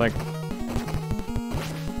it, I don't think.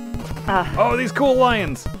 Oh, these cool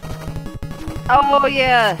lions! Oh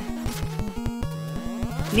yeah.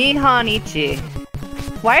 Nihon Ichi.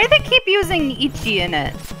 Why do they keep using Ichi in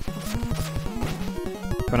it?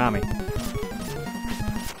 Konami.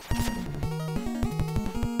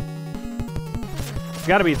 It's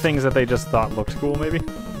gotta be things that they just thought looked cool, maybe?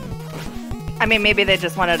 I mean, maybe they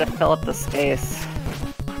just wanted to fill up the space.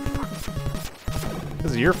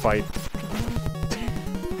 This is your fight.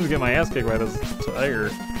 I'm gonna get my ass kicked by this tiger.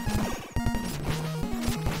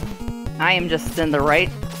 I am just in the right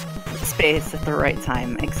space at the right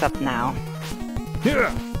time, except now.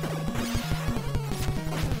 Yeah.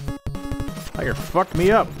 Tiger fucked me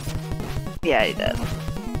up. Yeah, he did.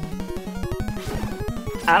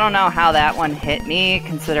 I don't know how that one hit me,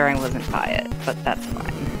 considering I wasn't by it, but that's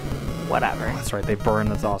fine. Whatever. Oh, that's right, they burn,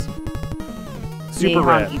 that's awesome. Super Nihon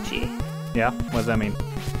red. Ichi. Yeah? What does that mean?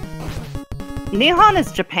 Nihon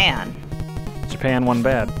is Japan. Japan, 1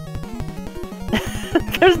 bad.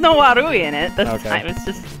 There's no Warui in it this time, it's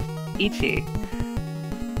just Ichi.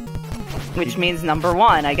 Which means number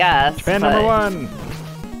 1, I guess. Japan number 1!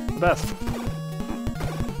 The best.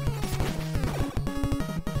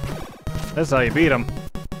 That's how you beat him.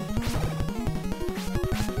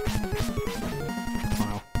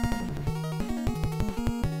 Wow.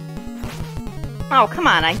 Oh, come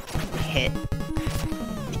on, I hit.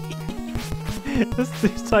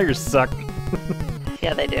 These tigers suck.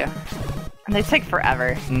 Yeah, they do. And they take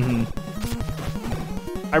forever. Mm-hmm.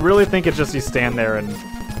 I really think it's just you stand there and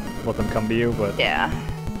let them come to you, but... Yeah.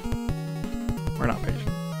 We're not patient.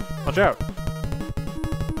 Watch out!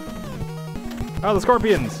 Oh, the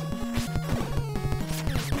scorpions!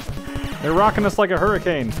 They're rocking us like a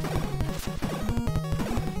hurricane.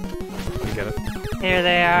 You get it. Here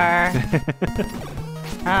they are.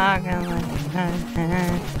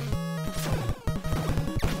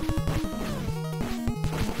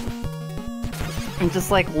 And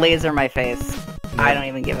just like laser my face. Yeah. I don't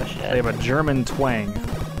even give a shit. They have a German twang.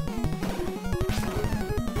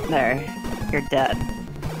 There. You're dead.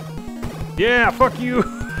 Yeah, fuck you!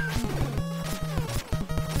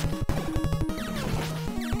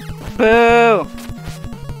 Boo!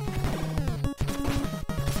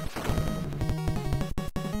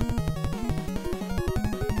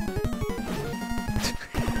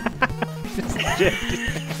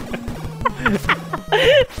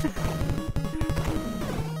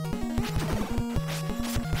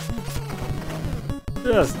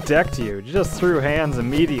 Just decked you. Just threw hands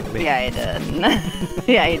immediately. Yeah, I did.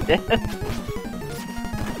 Yeah, I did.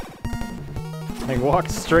 I walked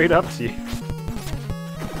straight up to you.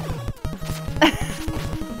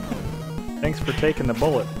 Thanks for taking the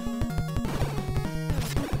bullet.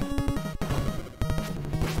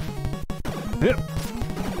 Yep.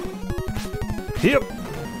 Yep.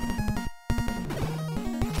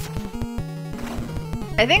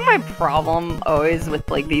 I think my problem always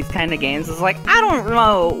with like these kind of games is like I don't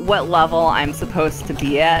know what level I'm supposed to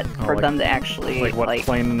be at for them to actually like what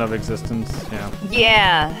plane of existence. Yeah.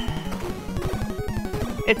 Yeah.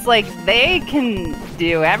 It's like they can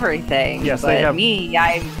do everything. Yes, but they have. Me,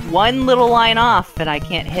 I'm one little line off and I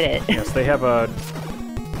can't hit it. Yes, they have a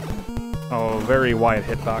very wide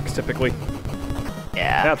hitbox typically.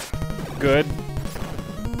 Yeah. That's good.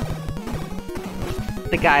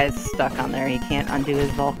 The guy's stuck on there. He can't undo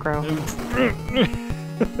his Velcro.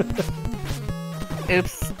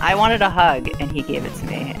 Oops. I wanted a hug, and he gave it to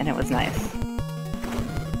me, and it was nice.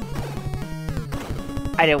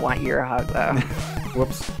 I didn't want your hug, though.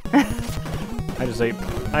 Whoops. I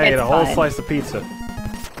ate a whole slice of pizza.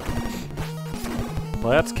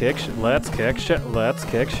 Let's kick shell.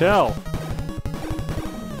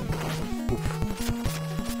 Oof.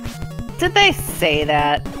 Did they say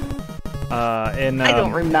that? I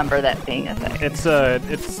don't remember that being a thing. It's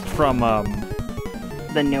from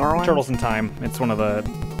the newer one. Turtles in Time. It's one of the.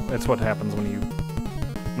 It's what happens when you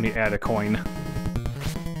add a coin.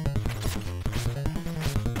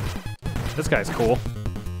 This guy's cool.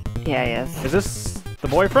 Yeah, he is. Is this the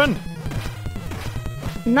boyfriend?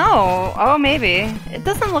 No. Oh, maybe. It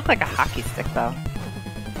doesn't look like a hockey stick, though.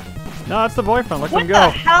 No, it's the boyfriend. Look at him go.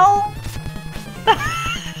 What the hell?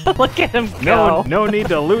 Look at him go. No need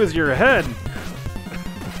to lose your head.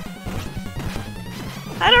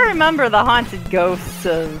 I don't remember the haunted ghosts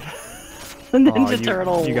of the Ninja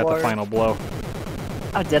Turtle You got the final blow.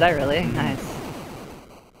 Oh, did I really? Nice.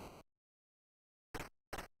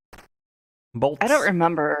 Bolts. I don't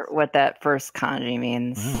remember what that first kanji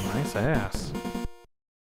means. Oh, nice ass.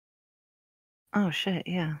 Oh, shit,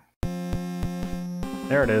 yeah.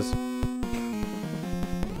 There it is.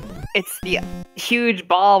 It's the huge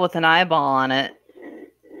ball with an eyeball on it.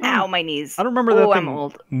 Ow, my knees. I don't remember that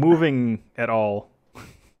thing moving at all.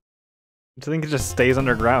 I think it just stays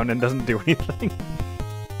underground and doesn't do anything.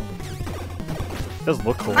 It does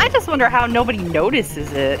look cool. I just wonder how nobody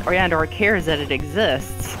notices it or cares that it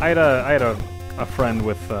exists. I had a friend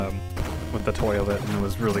with the toy of it, and it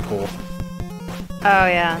was really cool. Oh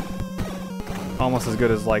yeah. Almost as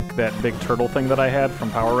good as like that big turtle thing that I had from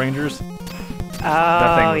Power Rangers. Oh,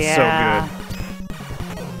 that thing was yeah. so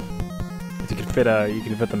good. You could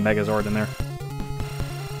fit the Megazord in there.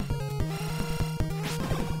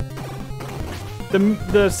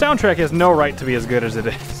 The soundtrack has no right to be as good as it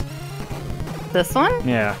is. This one?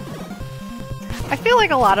 Yeah. I feel like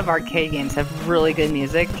a lot of arcade games have really good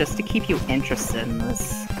music just to keep you interested in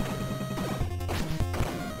this.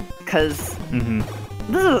 Because this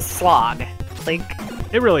is a slog. Like,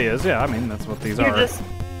 it really is, yeah. I mean, that's what these are. You're just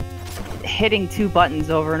hitting two buttons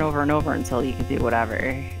over and over and over until you can do whatever.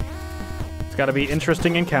 It's got to be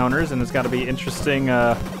interesting encounters, and it's got to be interesting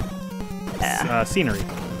scenery.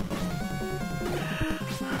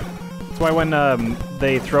 That's why when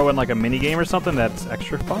they throw in like a mini game or something, that's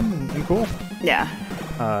extra fun and cool. Yeah.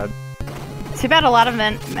 Too bad a lot of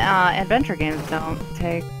adventure games don't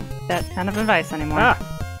take that kind of advice anymore. Ah.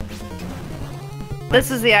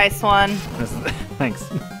 This is the ice one. Thanks.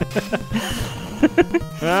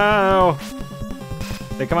 Oh,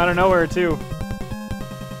 they come out of nowhere too.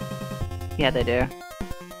 Yeah, they do.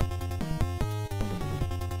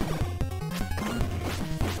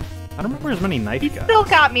 I don't remember as many knife guys. Still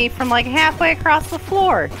got me from like halfway across the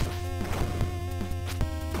floor.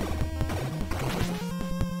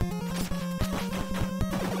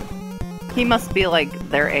 He must be like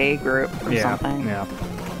their A group or something. Yeah.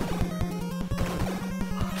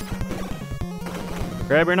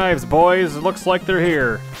 Grab your knives, boys. It looks like they're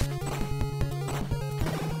here.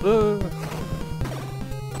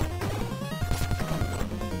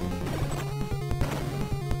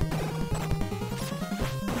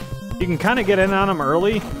 You can kind of get in on them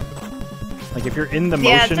early. Like if you're in the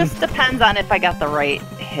motion. Yeah, it just depends on if I got the right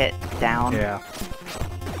hit down. Yeah.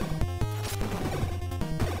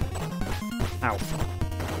 Ow.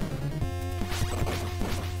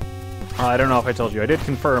 I don't know if I told you. I did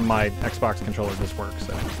confirm my Xbox controller just works,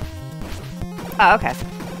 so. Oh, okay.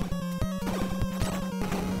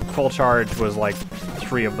 Full charge was like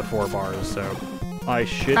 3 of the 4 bars, so I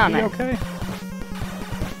should be nice. okay.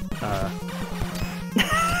 I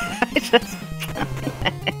just...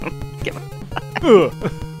 Give it.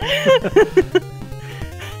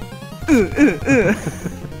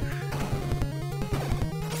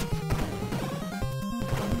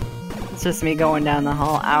 It's just me going down the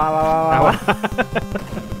hall. Ow, ow, ow, ow, ow.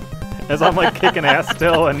 As I'm like kicking ass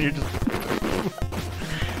still, and you just.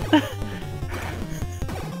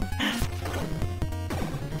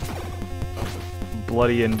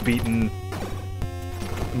 Bloody and beaten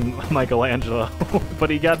Michelangelo, but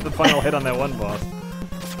he got the final hit on that one boss.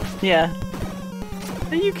 Yeah.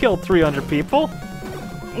 And you killed 300 people.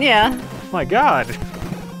 Yeah. My God.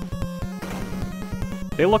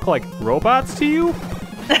 They look like robots to you?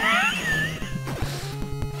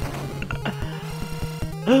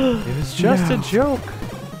 It was just a joke.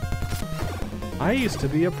 I used to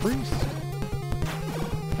be a priest.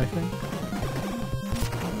 I think.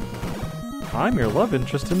 I'm your love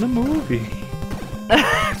interest in the movie.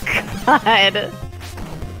 God.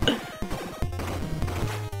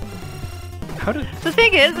 How did The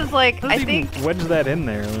thing is like, I he think wedge that in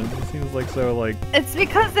there? It seems like so like. it's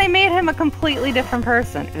because they made him a completely different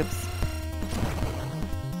person. Oops.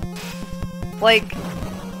 Like,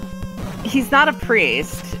 he's not a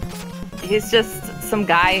priest. He's just some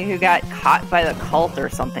guy who got caught by the cult or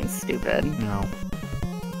something stupid. No.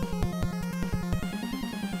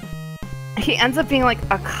 He ends up being like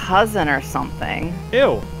a cousin or something.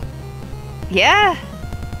 Ew. Yeah.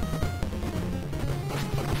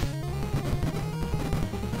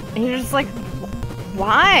 And you're just like,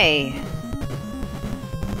 why?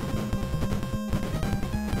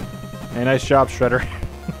 Hey, nice job, Shredder.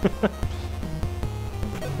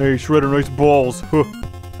 Hey, Shredder, nice balls. Ooh.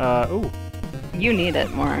 You need it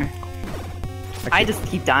more. Actually, I just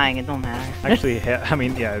keep dying, it don't matter. Actually, I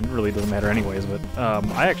mean, yeah, it really doesn't matter anyways, but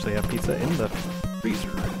I actually have pizza in the freezer.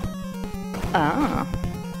 Oh.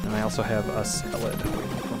 And I also have a salad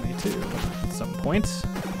waiting for me, too. At some point.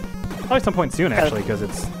 Probably some point soon, actually, because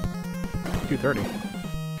it's 2:30.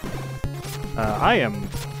 I am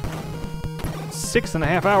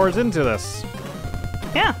 6.5 hours into this.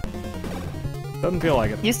 Yeah. Doesn't feel like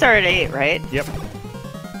it. You started at 8, right? Yep.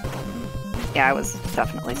 Yeah, I was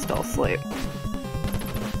definitely still asleep.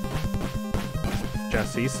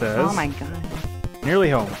 Jesse says... Oh my god. Nearly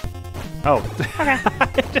home. Oh. Okay.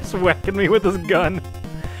 Just whacking me with this gun.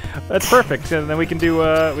 That's perfect. And then we can do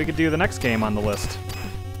the next game on the list.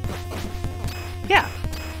 Yeah.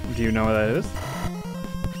 Do you know what that is?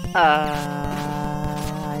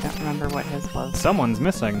 I don't remember what his was. Someone's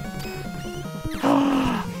missing.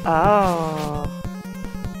 Oh.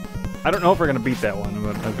 I don't know if we're gonna beat that one,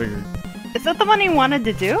 but I figured. Is that the one you wanted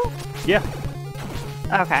to do? Yeah.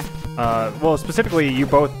 Okay. Well, specifically, you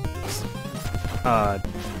both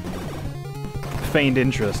feigned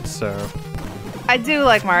interest, so. I do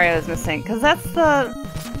like Mario's Missing, because that's the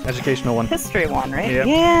Educational one. history one, right? Yep.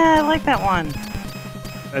 Yeah, I like that one.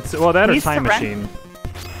 It's well, that We or used to Time rent- Machine,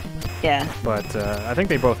 Yeah. but I think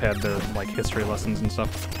they both had their like history lessons and stuff.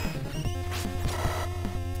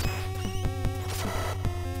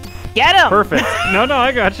 Get him! Perfect. No,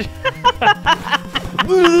 I got you.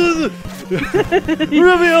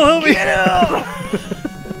 Reveal, help me! Get him!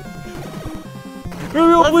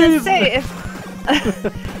 Reveal, Let's please! just say,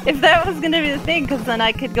 if that was gonna be the thing, because then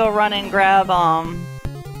I could go run and grab,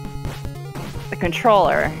 the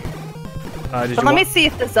controller. But let me see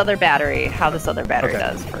if this other battery, how this other battery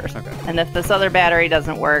does first. Okay. And if this other battery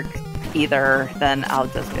doesn't work either, then I'll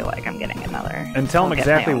just be like, I'm getting another. And tell them I'll get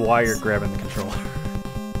exactly my own. why you're grabbing the controller.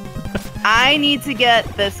 I need to get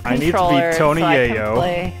this I need to be controller Tony so I Yayo. can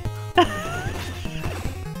play.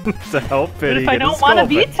 To help But Fiddy if I get don't his want to skull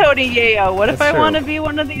be back. Tony Yayo, what if That's I want to true. be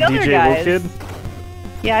one of the other DJ guys? Woo Kid?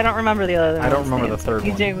 Yeah, I don't remember the other. I don't one's remember the names. third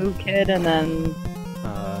one. DJ Woo Kid and then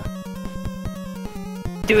Uh,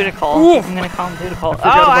 Dudical. Oof. I'm gonna call him Dudical. I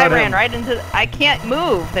forgot Oh, I about ran him. right into. I can't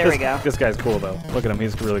move. There we go. This guy's cool though. Look at him,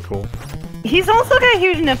 he's really cool. He's also got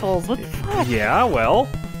huge nipples. What the fuck? Yeah, well,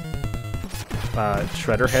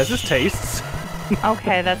 Shredder has his tastes.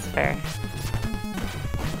 Okay, that's fair.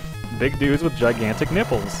 big dudes with gigantic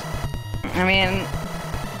nipples. I mean,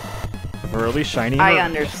 Preferably shiny. I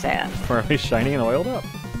understand. Preferably shiny and oiled up.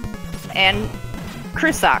 And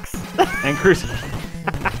crew socks. And cruise.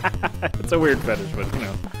 It's a weird fetish, but you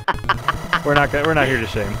know, we're not here to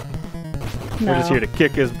shame. No. We're just here to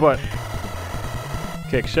kick his butt.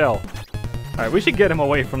 Kick shell. All right, we should get him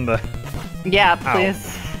away from the. Yeah, Ow.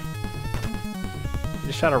 please. I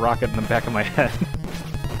just shot a rocket in the back of my head.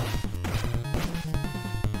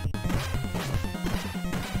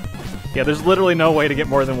 Yeah, there's literally no way to get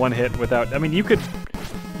more than one hit without. I mean, you could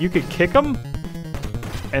kick him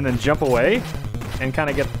and then jump away and kind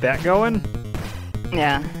of get that going.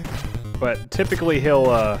 Yeah. But typically he's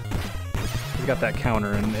got that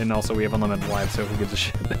counter, and also we have unlimited lives, so who gives a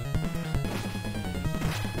shit?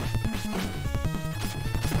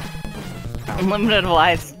 Unlimited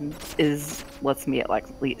lives lets me at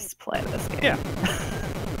least play this game. Yeah.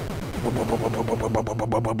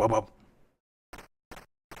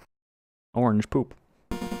 Orange poop.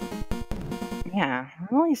 Yeah,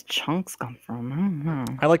 where all these chunks come from? I don't know.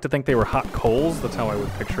 I like to think they were hot coals. That's how I would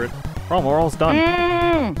picture it. Well, we're almost done.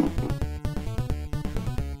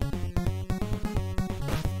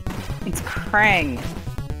 It's Krang.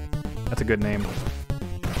 That's a good name.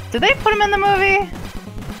 Did they put him in the movie?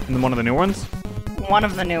 And one of the new ones? One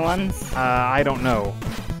of the new ones. I don't know.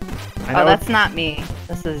 I know. Oh, that's not me.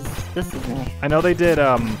 This is me. I know they did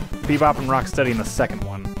Bebop and Rocksteady in the second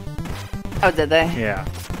one. Oh, did they? Yeah.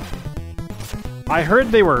 I heard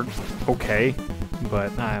they were okay,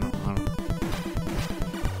 but I don't know.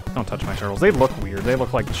 Don't touch my turtles. They look weird. They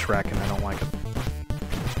look like Shrek, and I don't like it.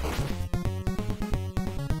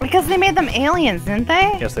 Because they made them aliens, didn't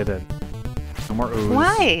they? Yes, they did. No more ooze.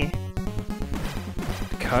 Why?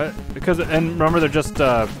 Because and remember they're just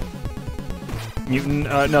mutant.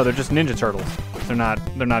 No, they're just Ninja Turtles. They're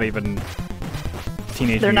not even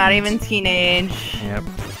teenage. They're mutants. not even teenage. Yep.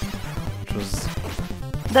 Which was.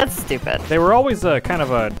 That's stupid. They were always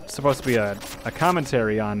supposed to be a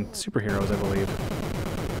commentary on superheroes, I believe.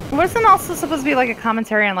 Wasn't also supposed to be like a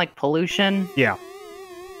commentary on like pollution? Yeah.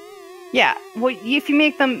 Yeah. Well, if you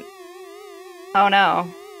make them. Oh no,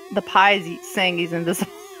 the pie's saying he's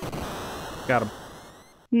invisible. Got him.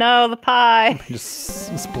 No, the pie. He just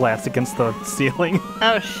splats against the ceiling.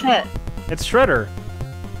 Oh shit. It's Shredder.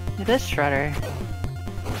 It is Shredder.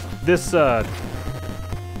 This turns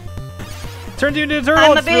you into a turtle.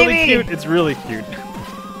 I'm the It's really baby. cute. It's really cute.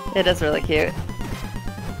 It is really cute.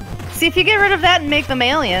 See, if you get rid of that and make them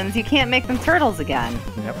aliens, you can't make them turtles again.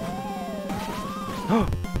 Yep.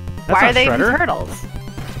 Why are they Shredder. even turtles?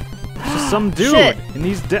 It's just some dude. Shit. And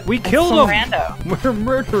he's dead. We It's killed some him. rando. We're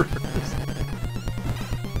murderers.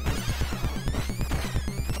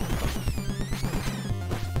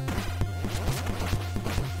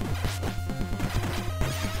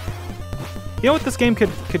 You know what this game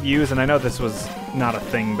could use, and I know this was not a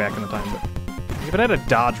thing back in the time, but if it had a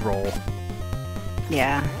dodge roll,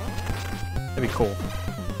 Yeah. that'd be cool.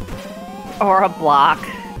 Or a block.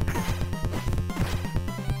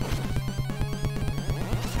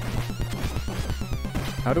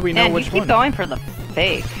 How do we know And which you keep one? going for the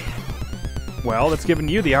fake. Well, that's giving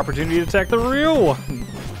you the opportunity to attack the real one.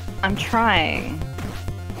 I'm trying.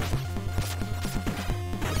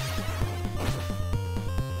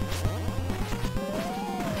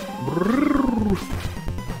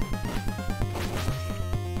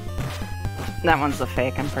 That one's the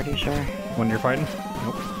fake, I'm pretty sure. When you're fighting?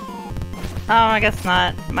 Nope. Oh, I guess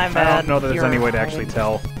not. My bad. I don't know that there's You're any way to right. actually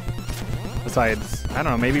tell. Besides, I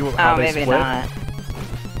don't know, maybe Oh, how they maybe split. not.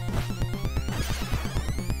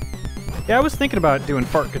 Yeah, I was thinking about doing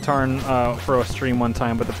Fart Katarn for a stream one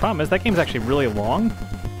time, but the problem is that game's actually really long.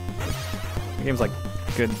 The game's like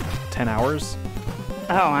a good 10 hours.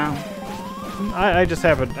 Oh, wow. I just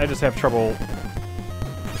have trouble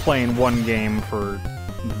playing one game for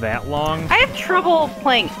that long. I have trouble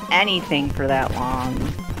playing anything for that long,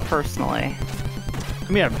 personally.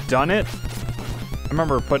 I mean, I've done it. I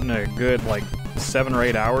remember putting a good like 7 or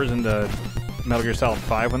 8 hours into Metal Gear Solid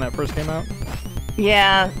 5 when that first came out.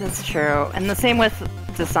 Yeah, that's true. And the same with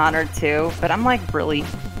Dishonored 2, but I'm like really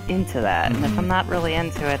into that. And if I'm not really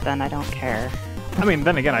into it, then I don't care. I mean,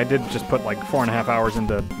 then again, I did just put like 4.5 hours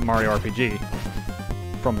into Mario RPG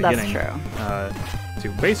from beginning That's to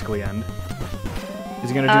basically end. Is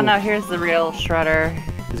he gonna do? Oh no, here's the real Shredder.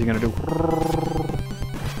 Is he gonna do?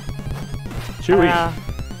 Chewie,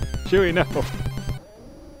 Chewie, no.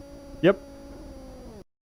 Yep.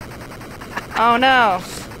 Oh no.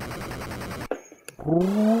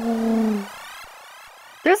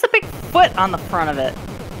 There's a big foot on the front of it.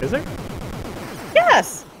 Is there?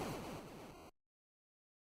 Yes.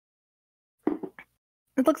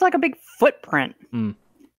 It looks like a big footprint. Mm.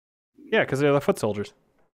 Yeah, because they're the foot soldiers.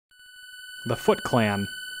 The Foot Clan.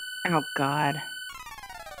 Oh, God.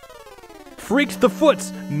 Freaked the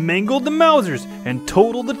Foots, mangled the Mousers, and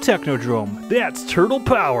totaled the Technodrome. That's turtle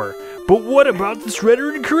power. But what about the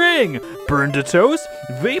Shredder and Krang? Burned to toast?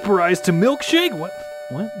 Vaporized to milkshake?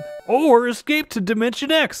 What? Or escaped to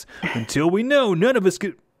Dimension X? Until we know, none of us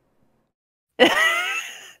could...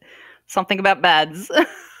 Something about beds.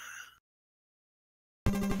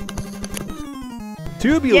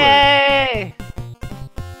 Tubular. Yay!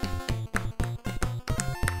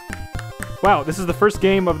 Wow, this is the first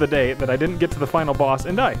game of the day that I didn't get to the final boss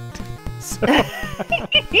and die. So...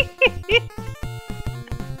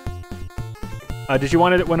 did you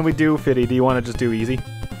want it when we do Fitty? Do you want to just do easy?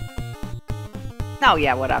 Oh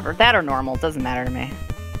yeah, whatever. That or normal doesn't matter to me.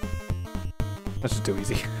 Let's just do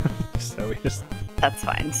easy. So we just That's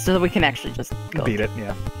fine. So that we can actually just go beat it.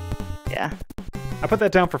 Yeah. Yeah. I put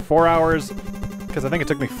that down for 4 hours because I think it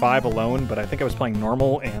took me 5 alone, but I think I was playing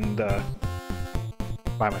normal and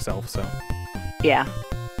by myself. So Yeah.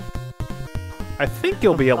 I think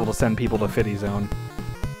you'll be able to send people to Fitty Zone.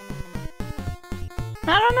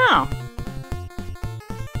 I don't know.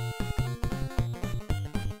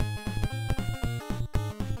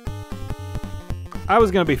 I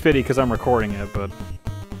was gonna be Fitty because I'm recording it, but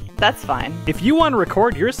That's fine. if you want to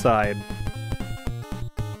record your side,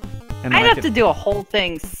 and I'd have to do a whole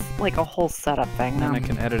thing, like a whole setup thing. then No. I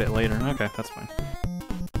can edit it later. Okay, that's fine.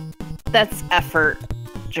 That's effort,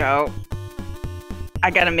 Joe. I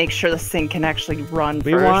gotta make sure this thing can actually run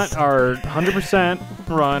We first. want our 100%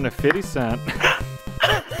 run of 50 cent.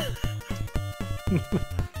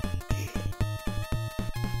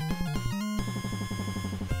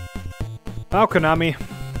 Oh, Konami.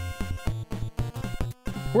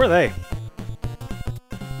 Where are they?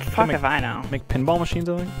 Fuck if I know. Make pinball machines,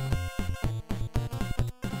 I think?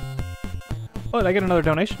 Oh, did I get another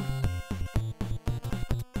donation?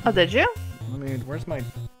 Oh, did you? I mean, where's my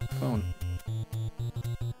phone?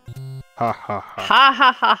 Ha ha ha. Ha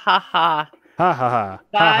ha ha ha ha. Ha ha ha.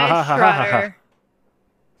 Bye, Ha, ha, ha, ha, ha, ha. Shredder.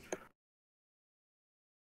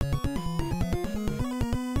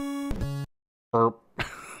 Burp.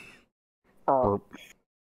 Burp.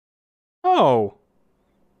 Oh.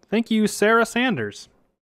 Thank you, Sarah Sanders,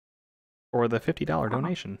 for the $50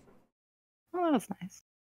 donation. Oh, that was nice.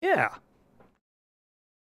 Yeah.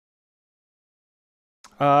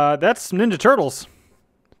 That's Ninja Turtles.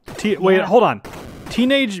 Wait, Yeah. hold on.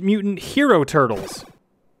 Teenage Mutant Hero Turtles.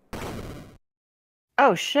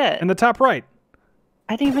 Oh shit! In the top right.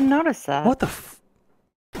 I didn't even notice that. What the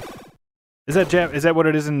Is that what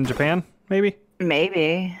it is in Japan, maybe?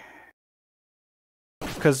 Maybe.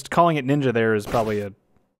 Because calling it ninja there is probably I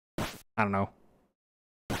don't know.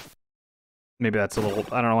 Maybe that's a little,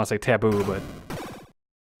 I don't want to say taboo, but...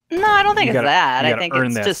 No, I don't think you it's gotta, that. You I gotta think earn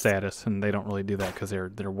it's that just status, and they don't really do that because they're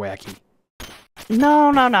wacky.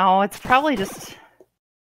 no. It's probably just.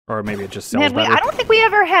 Or maybe it just sells Man, better. I don't think we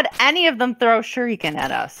ever had any of them throw shuriken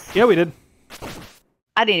at us. Yeah, we did.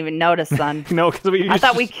 I didn't even notice then. No, because I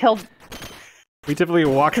thought we killed. We typically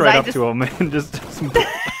walked 'Cause right I up just- to them and just...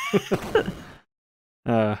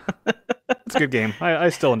 It's a good game. I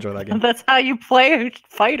still enjoy that game. That's how you play a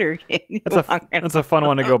fighter game. That's a fun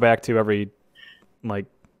one to go back to every, like,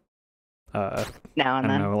 now I and don't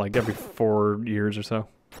then. know, like every 4 years or so.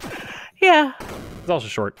 Yeah. It's also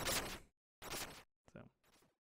short.